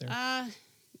throwing it out there.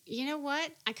 You know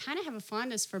what? I kind of have a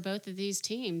fondness for both of these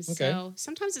teams. Okay. So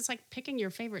sometimes it's like picking your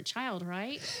favorite child,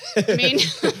 right? I mean,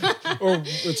 Or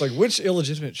it's like, which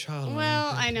illegitimate child?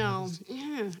 well, I know.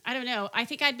 Yeah, I don't know. I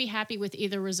think I'd be happy with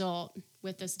either result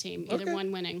with this team, either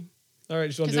one winning. All right,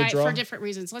 just want to do a draw? For different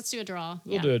reasons. Let's do a draw.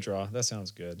 We'll do a draw. That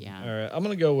sounds good. Yeah. All right. I'm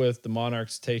going to go with the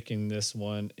Monarchs taking this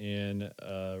one in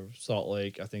Salt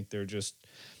Lake. I think they're just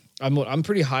I'm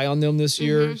pretty high on them this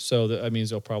year, so that means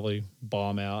they'll probably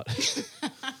bomb out.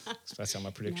 That's how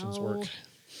my predictions work.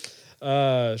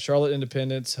 Charlotte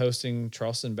Independence hosting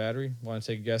Charleston Battery. Want to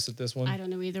take a guess at this one? I don't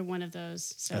know either one of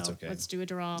those, so That's okay. let's do a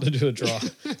draw. Do a draw.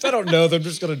 If I don't know, they're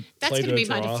just going to That's play going to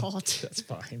to a be draw. my default. That's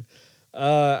fine.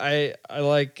 I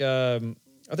like.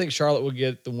 I think Charlotte will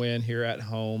get the win here at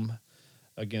home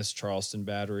against Charleston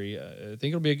Battery. I think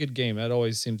it'll be a good game. That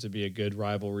always seems to be a good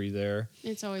rivalry there.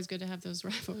 It's always good to have those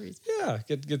rivalries. Yeah,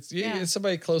 get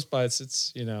somebody close by. It's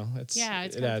it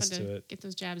adds fun to it. Get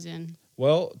those jabs in.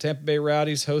 Well, Tampa Bay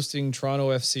Rowdies hosting Toronto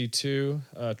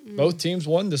FC2. Both teams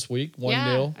won this week, 1-0.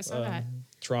 Yeah, I saw that.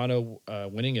 Toronto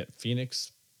winning at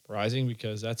Phoenix Rising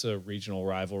because that's a regional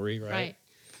rivalry, right?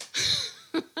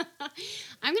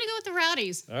 I'm going to go with the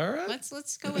Rowdies. All right.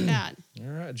 Let's go with that. All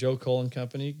right. Joe Cole and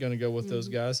company going to go with those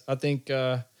guys. I think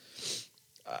I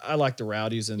like the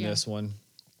Rowdies in this one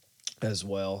as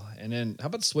well. And then how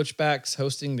about the Switchbacks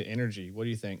hosting the Energy? What do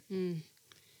you think?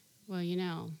 Well,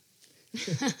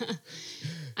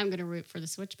 I'm going to root for the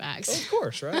Switchbacks. Oh, of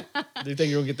course, right? Do you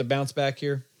think you'll get the bounce back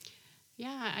here?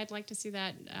 Yeah, I'd like to see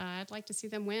that. I'd like to see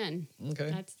them win.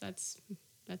 Okay.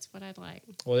 That's what I'd like.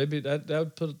 Well, that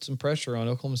would put some pressure on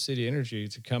Oklahoma City Energy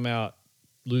to come out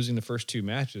losing the first 2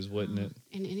 matches, wouldn't it?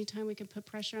 And anytime we can put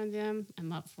pressure on them,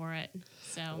 I'm up for it.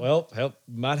 So well,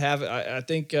 might have it. I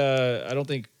think I don't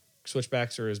think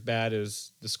Switchbacks are as bad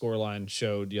as the scoreline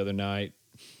showed the other night.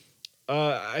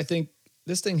 I think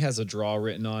this thing has a draw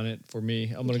written on it for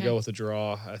me. I'm going to go with a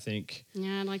draw. I think.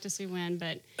 Yeah, I'd like to see win,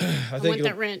 but I want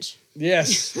that wrench.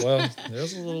 Yes. Well,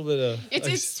 there's a little bit of.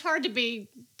 It's hard to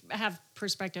have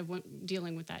perspective when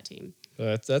dealing with that team.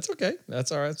 That's okay.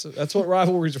 That's all right. That's what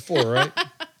rivalries are for,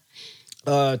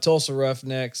 right? Tulsa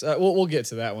Roughnecks. We'll get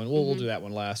to that one. We'll do that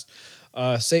one last.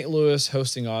 St. Louis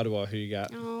hosting Ottawa. Who you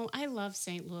got? Oh, I love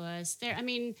St. Louis.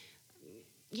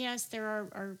 Yes, they're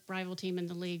our rival team in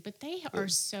the league, but they are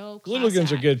so class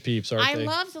Luligans are act. good peeps, aren't they? I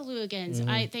love the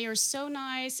Luligans. They are so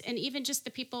nice, and even just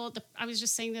the people. I was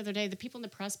just saying the other day, the people in the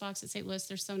press box at St. Louis,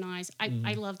 they're so nice.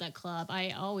 I love that club.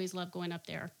 I always love going up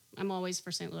there. I'm always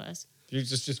for St. Louis. You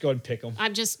just go ahead and pick them.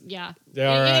 I'm just yeah. They're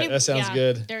all right. That sounds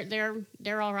good.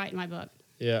 They're all right in my book.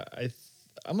 Yeah,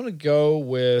 I'm gonna go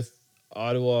with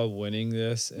Ottawa winning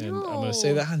this, and I'm gonna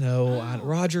say that I know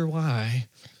Roger. Why,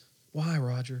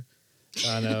 Roger?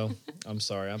 I know. I'm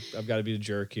sorry. I've got to be the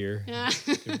jerk here.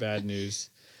 Good bad news.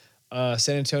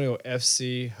 San Antonio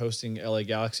FC hosting LA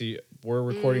Galaxy. We're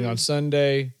recording on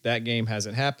Sunday. That game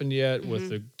hasn't happened yet with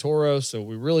the Toros, so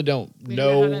we really don't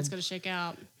know how that's going to shake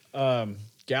out.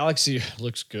 Galaxy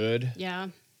looks good. Yeah.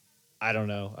 I don't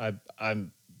know.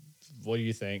 I'm. What do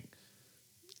you think?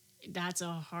 That's a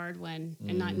hard one,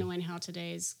 and not knowing how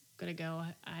today's going to go,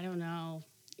 I don't know.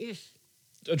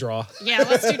 A draw. Yeah,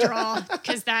 let's do draw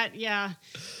because All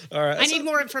right. I need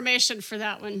more information for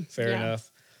that one. Fair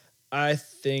enough. I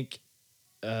think,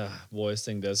 this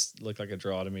thing does look like a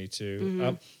draw to me too.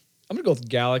 I'm gonna go with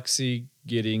Galaxy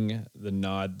getting the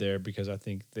nod there because I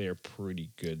think they are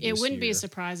pretty good. It wouldn't be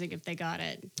surprising if they got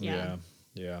it.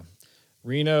 Yeah.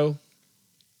 Reno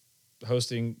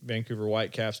hosting Vancouver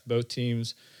Whitecaps. Both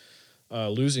teams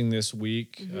losing this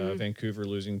week. Vancouver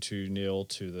losing 2-0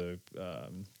 to the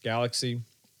Galaxy.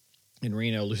 And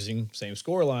Reno losing same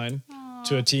scoreline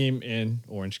to a team in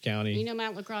Orange County. You know,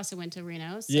 Matt LaGrossa went to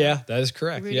Reno. So Yeah, that is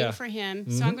correct. rooting for him.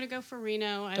 So I'm going to go for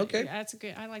Reno. Okay. That's a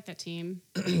good. I like that team.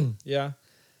 Yeah.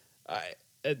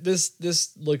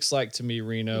 This looks like to me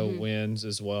Reno wins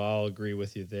as well. I'll agree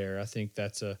with you there. I think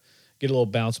that's get a little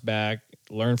bounce back,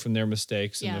 learn from their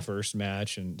mistakes in the first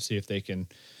match, and see if they can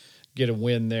get a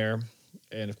win there.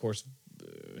 And of course,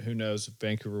 who knows,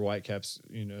 Vancouver Whitecaps,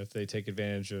 if they take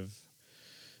advantage of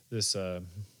this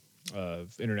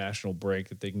international break,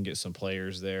 that they can get some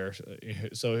players there.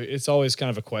 So it's always kind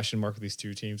of a question mark with these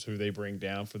two teams, who they bring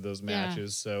down for those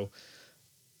matches. So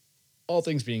all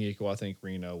things being equal, I think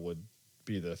Reno would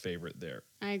be the favorite there.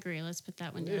 I agree. Let's put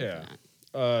that one down for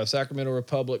that. Sacramento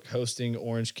Republic hosting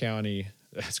Orange County.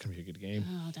 That's going to be a good game.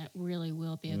 Oh, that really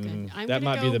will be a good. That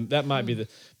might be the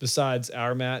besides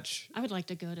our match. I would like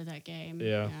to go to that game.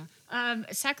 Yeah.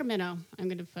 Sacramento, I'm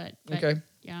going to put. Okay.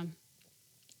 Yeah.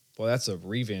 Well, that's a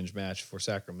revenge match for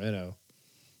Sacramento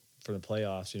for the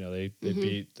playoffs. They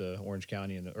beat the Orange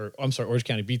County Orange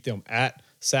County beat them at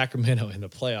Sacramento in the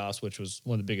playoffs, which was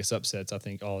one of the biggest upsets I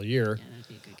think all year. Yeah, that'd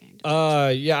be a good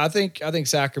game. I think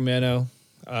Sacramento.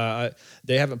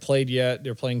 They haven't played yet.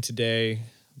 They're playing today,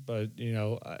 but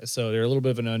so they're a little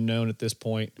bit of an unknown at this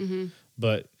point.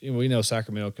 But we know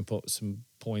Sacramento can put some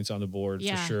points on the board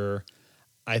for sure.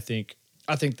 I think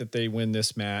that they win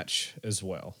this match as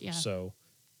well. Yeah. So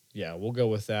yeah, we'll go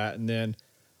with that, and then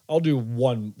We'll do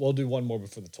one more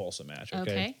before the Tulsa match.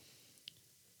 Okay.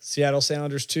 Seattle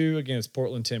Sounders 2 against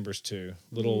Portland Timbers 2.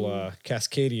 Little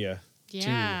Cascadia 2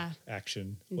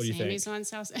 action. What do you Sammy's think? on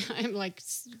South. I'm like.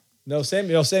 No,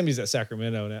 Sammy's at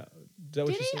Sacramento now. Did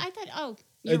he? I thought. Oh,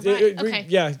 you're right. Okay.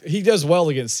 Yeah, he does well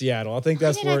against Seattle. I think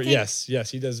that's where. Yes,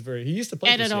 he does very. He used to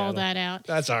play. Edit for Seattle. all that out.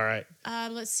 That's all right.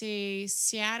 Let's see.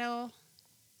 Seattle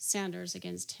Sounders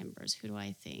against Timbers. Who do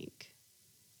I think?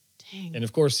 Dang. And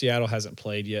of course, Seattle hasn't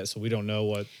played yet, so we don't know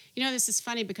what. This is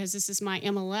funny because this is my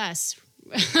MLS.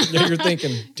 Yeah, you're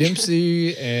thinking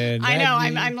Dempsey and. I know.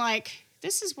 I'm like,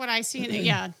 this is what I see.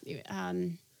 Yeah.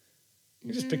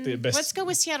 You just pick the best. Let's go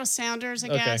with Seattle Sounders, I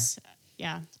guess.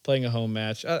 Yeah. Playing a home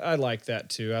match. I like that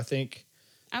too. I think.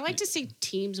 I like to see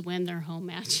teams win their home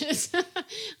matches.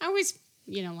 I always,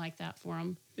 like that for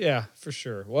them. Yeah, for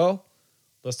sure. Well,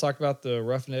 let's talk about the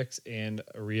Roughnecks and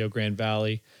Rio Grande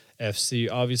Valley FC.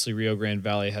 Obviously, Rio Grande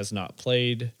Valley has not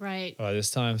played this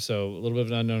time, so a little bit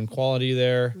of an unknown quality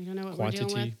there. We don't know what we're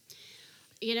dealing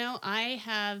with. I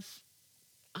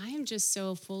am just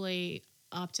so fully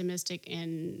optimistic,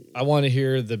 and I want to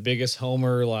hear the biggest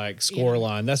homer score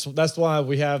line. That's why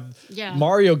we have. Yeah.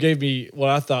 Mario gave me what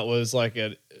I thought was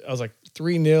I was like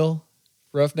 3-0.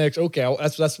 Roughnecks. Okay,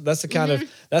 that's the kind of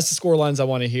that's the score lines I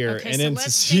want to hear, okay, and so then let's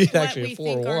to see it actually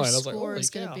 4-1. I was like, score is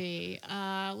going to be.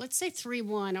 Let's say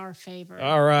 3-1 our favor.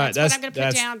 All right, that's what I'm going to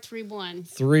put down.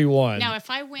 3-1. 3-1. Now, if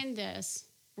I win this,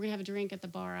 we're gonna have a drink at the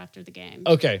bar after the game.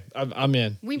 Okay, I'm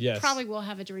in. We probably will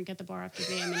have a drink at the bar after the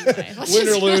game anyway. Win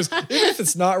or lose, even if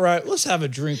it's not right, let's have a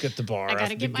drink at the bar. I got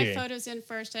to get my photos in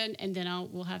first, and then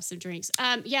we'll have some drinks.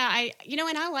 And I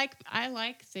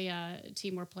like the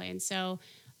team we're playing. So.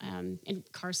 And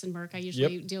Carson Burke, I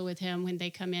usually deal with him when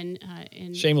they come in.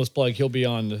 Shameless plug, he'll be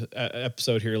on the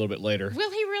episode here a little bit later.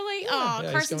 Will he really? Yeah,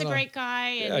 Carson's a great guy,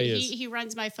 and he he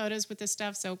runs my photos with this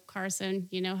stuff. So Carson,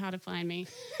 you know how to find me.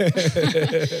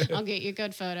 I'll get you a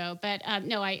good photo. But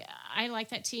no, I like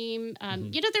that team.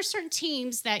 There's certain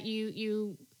teams that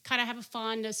you kind of have a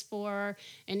fondness for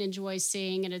and enjoy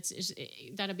seeing, and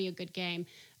that'll be a good game.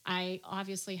 I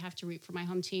obviously have to root for my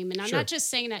home team. And I'm not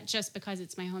just saying that just because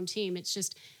it's my home team. It's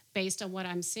just based on what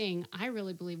I'm seeing. I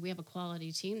really believe we have a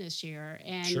quality team this year.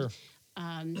 And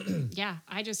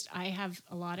I have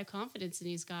a lot of confidence in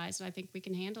these guys, and I think we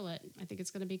can handle it. I think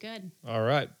it's going to be good. All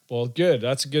right. Well, good.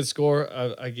 That's a good score.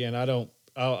 Again, I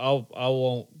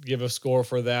won't give a score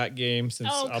for that game since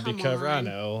I'll be covering. I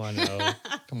know.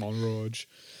 Come on, Rog.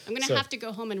 I'm going to have to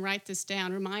go home and write this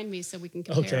down. Remind me so we can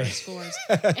compare our scores.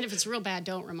 And if it's real bad,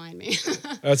 don't remind me.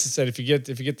 As I said, if you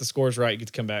get the scores right, you get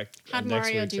to come back. How'd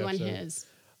Mario do on his?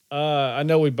 I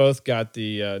know we both got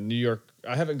the New York.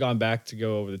 I haven't gone back to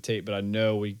go over the tape, but I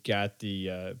know we got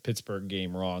the Pittsburgh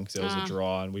game wrong because it was a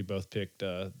draw, and we both picked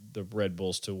the Red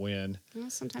Bulls to win.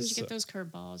 Well, sometimes you get those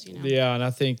curveballs, Yeah, and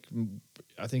I think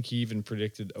he even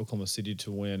predicted Oklahoma City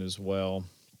to win as well.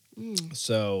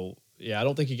 So. Yeah, I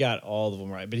don't think he got all of them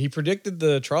right, but he predicted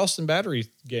the Charleston Battery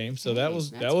game, so that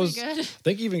was good. I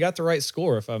think he even got the right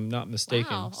score, if I'm not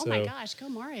mistaken. Wow! Oh my gosh, go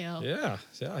Mario! Yeah,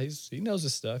 he knows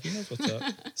his stuff. He knows what's up.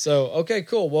 So okay,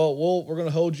 cool. Well, we're gonna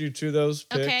hold you to those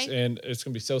picks, and it's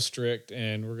gonna be so strict,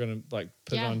 and we're gonna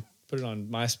put Put it on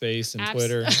MySpace and Abs-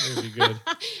 Twitter. It would be good.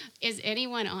 Is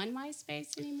anyone on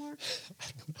MySpace anymore?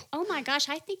 Oh my gosh,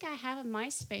 I think I have a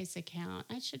MySpace account.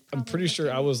 I should. I'm Probably pretty look sure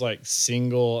in. I was like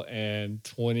single and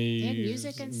 20, They had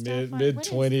music and stuff. mid What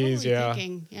 20s. were we Yeah.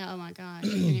 thinking? Yeah. Oh my gosh.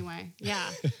 Anyway. Yeah.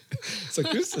 It's like,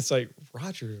 who's this? Like,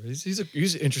 Roger.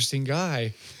 He's an interesting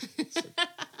guy.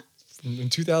 In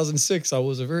 2006, I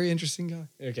was a very interesting guy.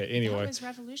 Okay, anyway. That was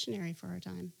revolutionary for our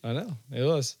time. I know. It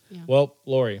was. Yeah. Well,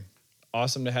 Lori,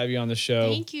 awesome to have you on the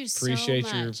show. Thank you so Appreciate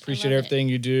much. your I appreciate love everything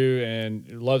you do,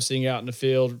 and love seeing you out in the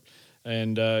field.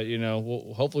 And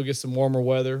we'll hopefully get some warmer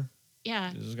weather.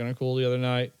 Yeah. It was kind of cool the other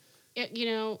night. I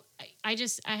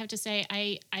have to say,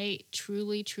 I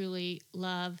truly, truly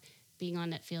love being on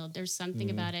that field. There's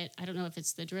something about it. I don't know if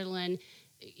it's the adrenaline.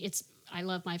 I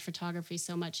love my photography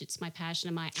so much. It's my passion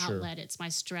and my Sure. outlet. It's my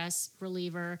stress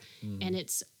reliever. And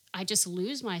I just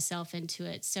lose myself into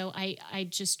it. So I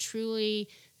just truly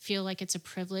feel like it's a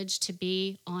privilege to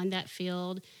be on that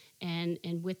field and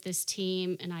with this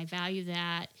team. And I value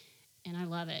that. And I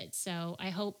love it. So I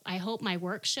hope my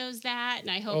work shows that.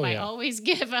 And I hope I always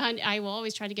I will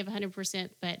always try to give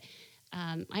 100%. But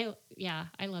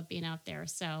I love being out there.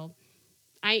 So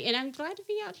I'm glad to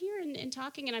be out here and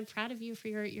talking, and I'm proud of you for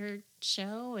your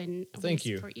show, and I Thank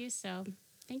you. support you. So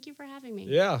thank you for having me.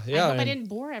 Yeah. I hope I didn't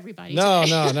bore everybody. No,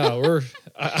 today. no.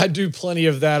 I do plenty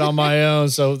of that on my own.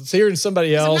 So hearing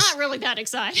somebody else. It's not really that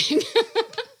exciting.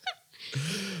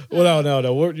 Well,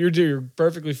 no. You're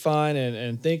perfectly fine,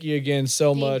 and thank you again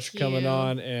so much for coming you.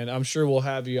 on. And I'm sure we'll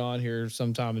have you on here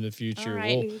sometime in the future. All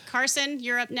right, and Carson,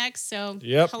 you're up next. So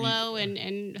Yep. hello,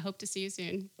 and hope to see you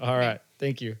soon. All right,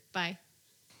 thank you. Bye.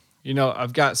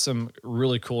 I've got some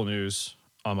really cool news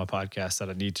on my podcast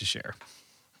that I need to share.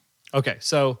 Okay,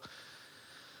 so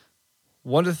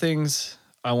one of the things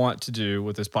I want to do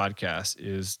with this podcast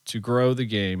is to grow the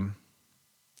game.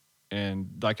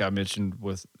 And like I mentioned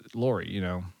with Lori,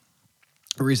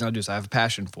 the reason I do is I have a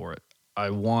passion for it. I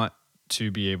want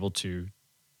to be able to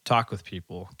talk with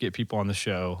people, get people on the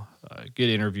show, get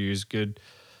interviews, good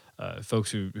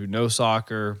folks who know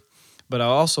soccer. But I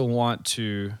also want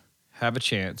to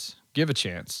give a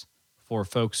chance for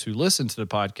folks who listen to the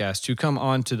podcast to come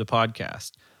on to the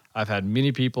podcast. I've had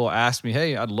many people ask me,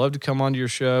 hey, I'd love to come onto your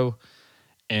show.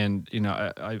 And,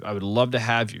 I would love to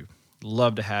have you.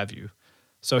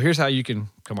 So here's how you can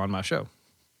come on my show.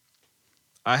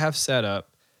 I have set up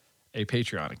a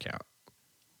Patreon account.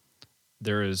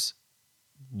 There is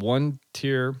one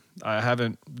tier. I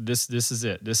haven't, this is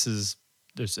it. It's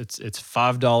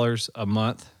 $5 a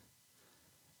month.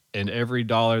 And every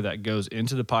dollar that goes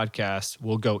into the podcast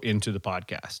will go into the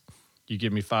podcast. You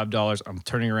give me $5, I'm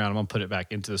turning around, I'm going to put it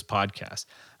back into this podcast.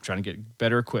 I'm trying to get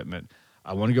better equipment.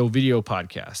 I want to go video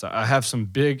podcast. I have some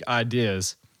big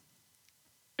ideas,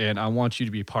 and I want you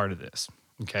to be part of this,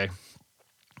 okay?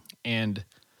 And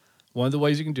one of the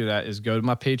ways you can do that is go to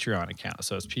my Patreon account.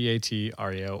 So it's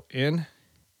Patreon,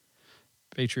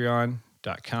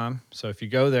 patreon.com. So if you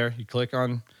go there, you click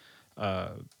on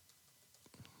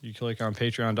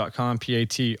patreon.com,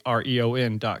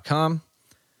 patreon.com,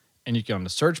 and you go on the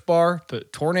search bar,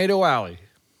 put Tornado Alley.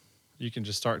 You can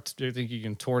just start, I think you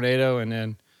can tornado, and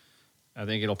then I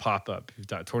think it'll pop up. If you've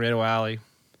got Tornado Alley,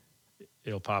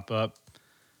 it'll pop up,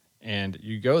 and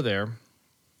you go there,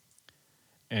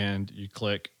 and you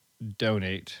click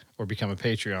donate or become a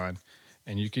Patreon,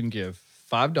 and you can give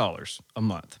 $5 a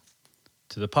month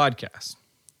to the podcast.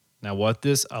 Now, what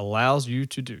this allows you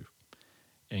to do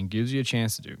and gives you a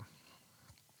chance to do,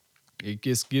 it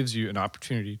just gives you an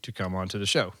opportunity to come onto the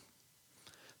show.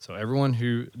 So everyone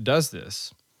who does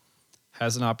this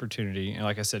has an opportunity, and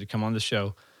like I said, to come on the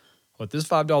show. What this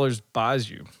 $5 buys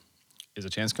you is a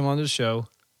chance to come on the show.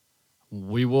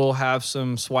 We will have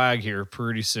some swag here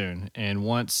pretty soon, and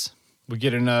once we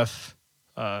get enough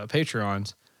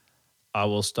Patreons, I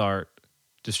will start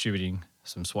distributing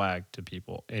some swag to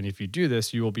people. And if you do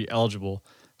this, you will be eligible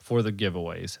for the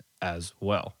giveaways as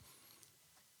well.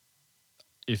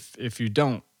 If you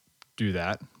don't do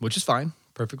that, which is fine,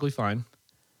 perfectly fine,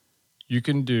 you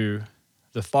can do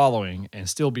the following and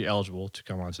still be eligible to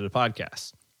come onto the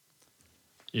podcast.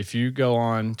 If you go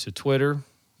on to Twitter,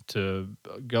 to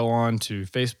go on to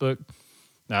Facebook.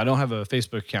 Now, I don't have a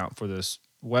Facebook account for this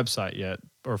website yet,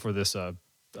 or for this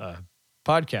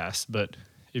podcast, but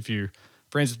if you're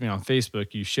friends with me on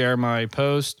Facebook, you share my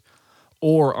post,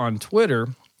 or on Twitter,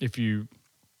 if you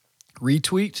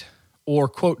retweet or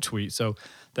quote tweet. So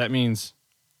that means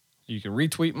you can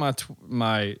retweet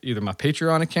my either my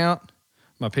Patreon account,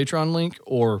 my Patreon link,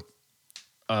 or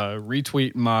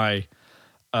retweet my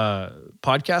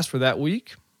podcast for that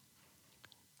week.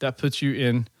 That puts you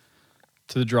in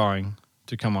to the drawing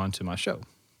to come on to my show.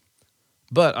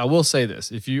 But I will say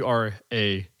this: if you are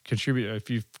a contributor, if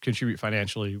you contribute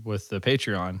financially with the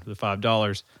Patreon, the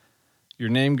 $5, your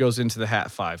name goes into the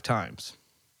hat 5 times.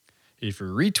 If you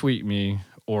retweet me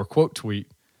or quote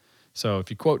tweet, so if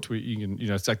you quote tweet, you can,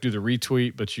 it's like do the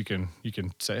retweet, but you can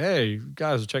say, hey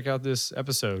guys, check out this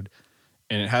episode,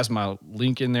 and it has my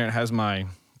link in there. It has my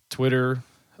Twitter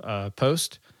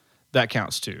post. That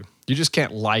counts too. You just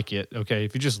can't like it. Okay,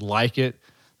 if you just like it,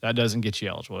 that doesn't get you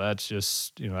eligible. That's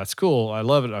just, that's cool. I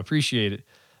love it. I appreciate it.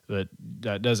 But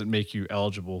that doesn't make you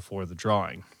eligible for the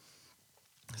drawing.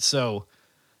 So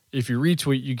if you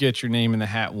retweet, you get your name in the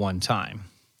hat 1 time.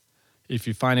 If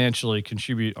you financially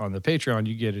contribute on the Patreon,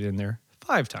 you get it in there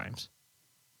 5 times.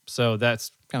 So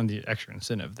that's kind of the extra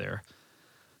incentive there.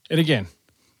 And again,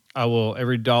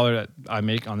 every dollar that I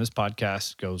make on this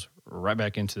podcast goes right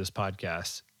back into this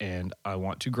podcast. And I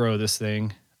want to grow this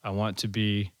thing. I want to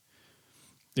be,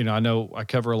 I know I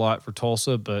cover a lot for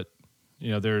Tulsa, but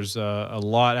there's a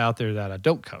lot out there that I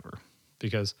don't cover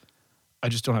because I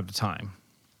just don't have the time.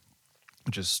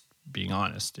 Just being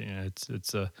honest, I've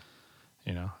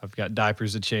got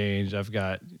diapers to change. I've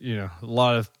got a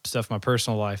lot of stuff in my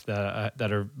personal life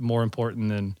that are more important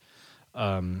than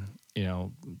my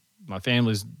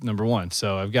family's number one.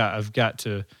 So I've got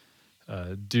to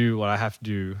do what I have to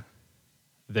do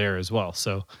there as well.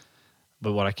 So,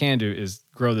 but what I can do is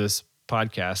grow this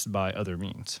podcast by other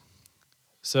means.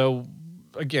 So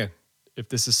again, if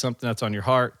this is something that's on your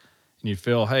heart and you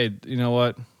feel, hey, you know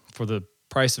what, for the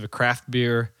price of a craft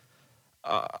beer,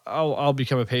 I'll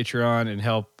become a Patreon and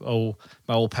help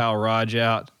my old pal Raj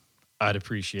out, I'd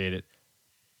appreciate it.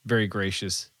 Very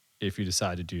gracious if you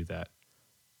decide to do that.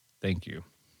 Thank you.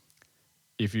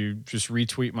 If you just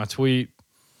retweet my tweet,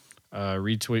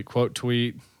 quote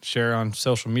tweet, share on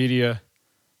social media,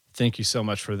 thank you so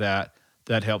much for that.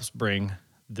 That helps bring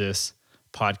this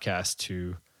podcast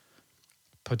to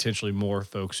potentially more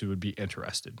folks who would be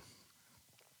interested.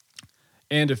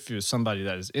 And if you're somebody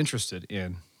that is interested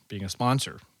in being a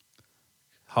sponsor,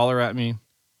 holler at me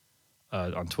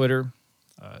on Twitter,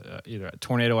 either at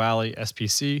Tornado Alley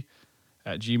SPC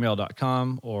at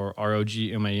gmail.com or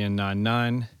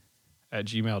ROGMAN99 at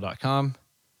gmail.com,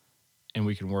 and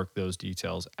we can work those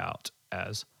details out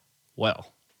as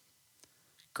well.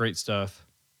 Great stuff.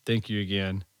 Thank you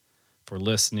again for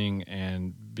listening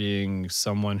and being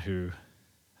someone who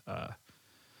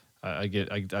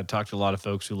I talk to a lot of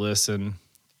folks who listen.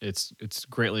 It's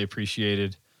greatly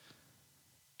appreciated,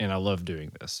 and I love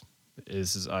doing this.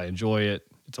 I enjoy it.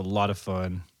 It's a lot of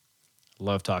fun. I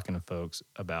love talking to folks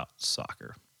about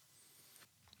soccer.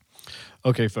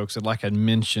 Okay, folks, and like I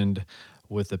mentioned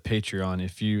with the Patreon,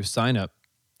 if you sign up,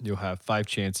 you'll have 5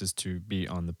 chances to be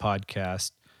on the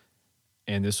podcast,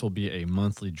 and this will be a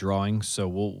monthly drawing.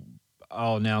 So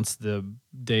I'll announce the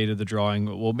date of the drawing.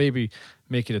 We'll maybe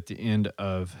make it at the end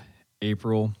of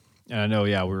April. And I know,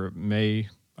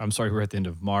 we're at the end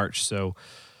of March. So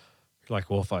you're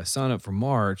like, well, if I sign up for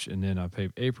March and then I pay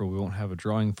April, we won't have a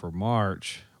drawing for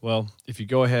March. Well, if you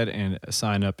go ahead and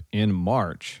sign up in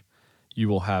March, you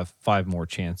will have 5 more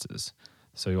chances.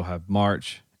 So you'll have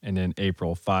March and then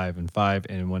April, 5 and 5.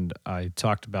 And when I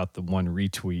talked about the 1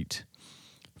 retweet,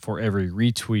 for every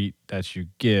retweet that you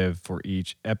give for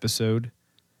each episode,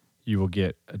 you will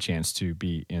get a chance to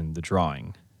be in the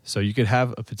drawing. So you could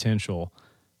have a potential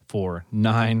for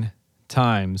 9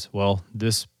 times. Well,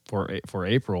 this for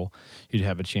April, you'd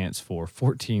have a chance for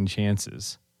 14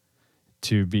 chances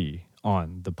to be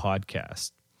on the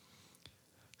podcast.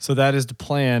 So that is the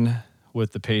plan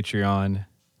with the Patreon.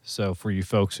 So for you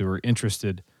folks who are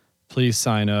interested, please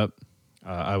sign up.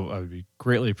 I would be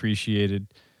greatly appreciated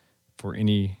for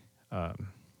any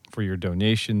for your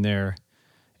donation there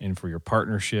and for your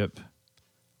partnership.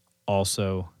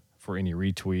 Also for any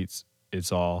retweets.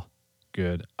 It's all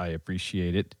good. I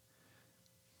appreciate it.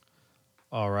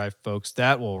 All right, folks,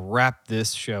 that will wrap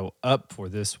this show up for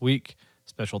this week.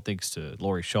 Special thanks to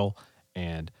Lori Shull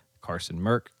and Carson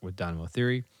Merck with Dynamo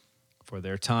Theory for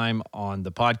their time on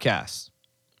the podcast.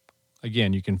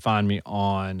 Again, you can find me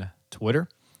on Twitter,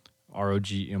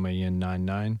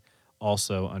 ROGMAN99,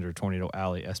 also under Tornado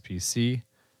Alley SPC,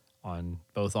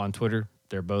 both on Twitter.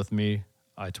 They're both me.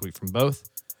 I tweet from both.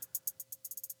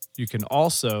 You can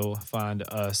also find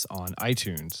us on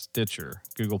iTunes, Stitcher,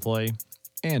 Google Play,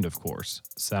 and of course,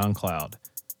 SoundCloud.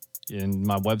 And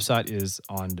my website is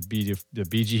on the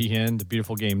BGN, the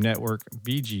Beautiful Game Network,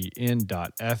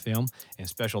 bgn.fm. And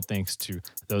special thanks to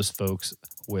those folks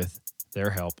with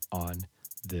their help on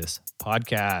this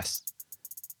podcast.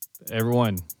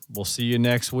 Everyone, we'll see you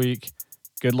next week.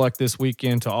 Good luck this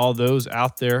weekend to all those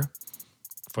out there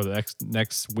for the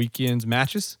next weekend's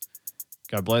matches.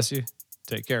 God bless you.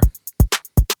 Take care.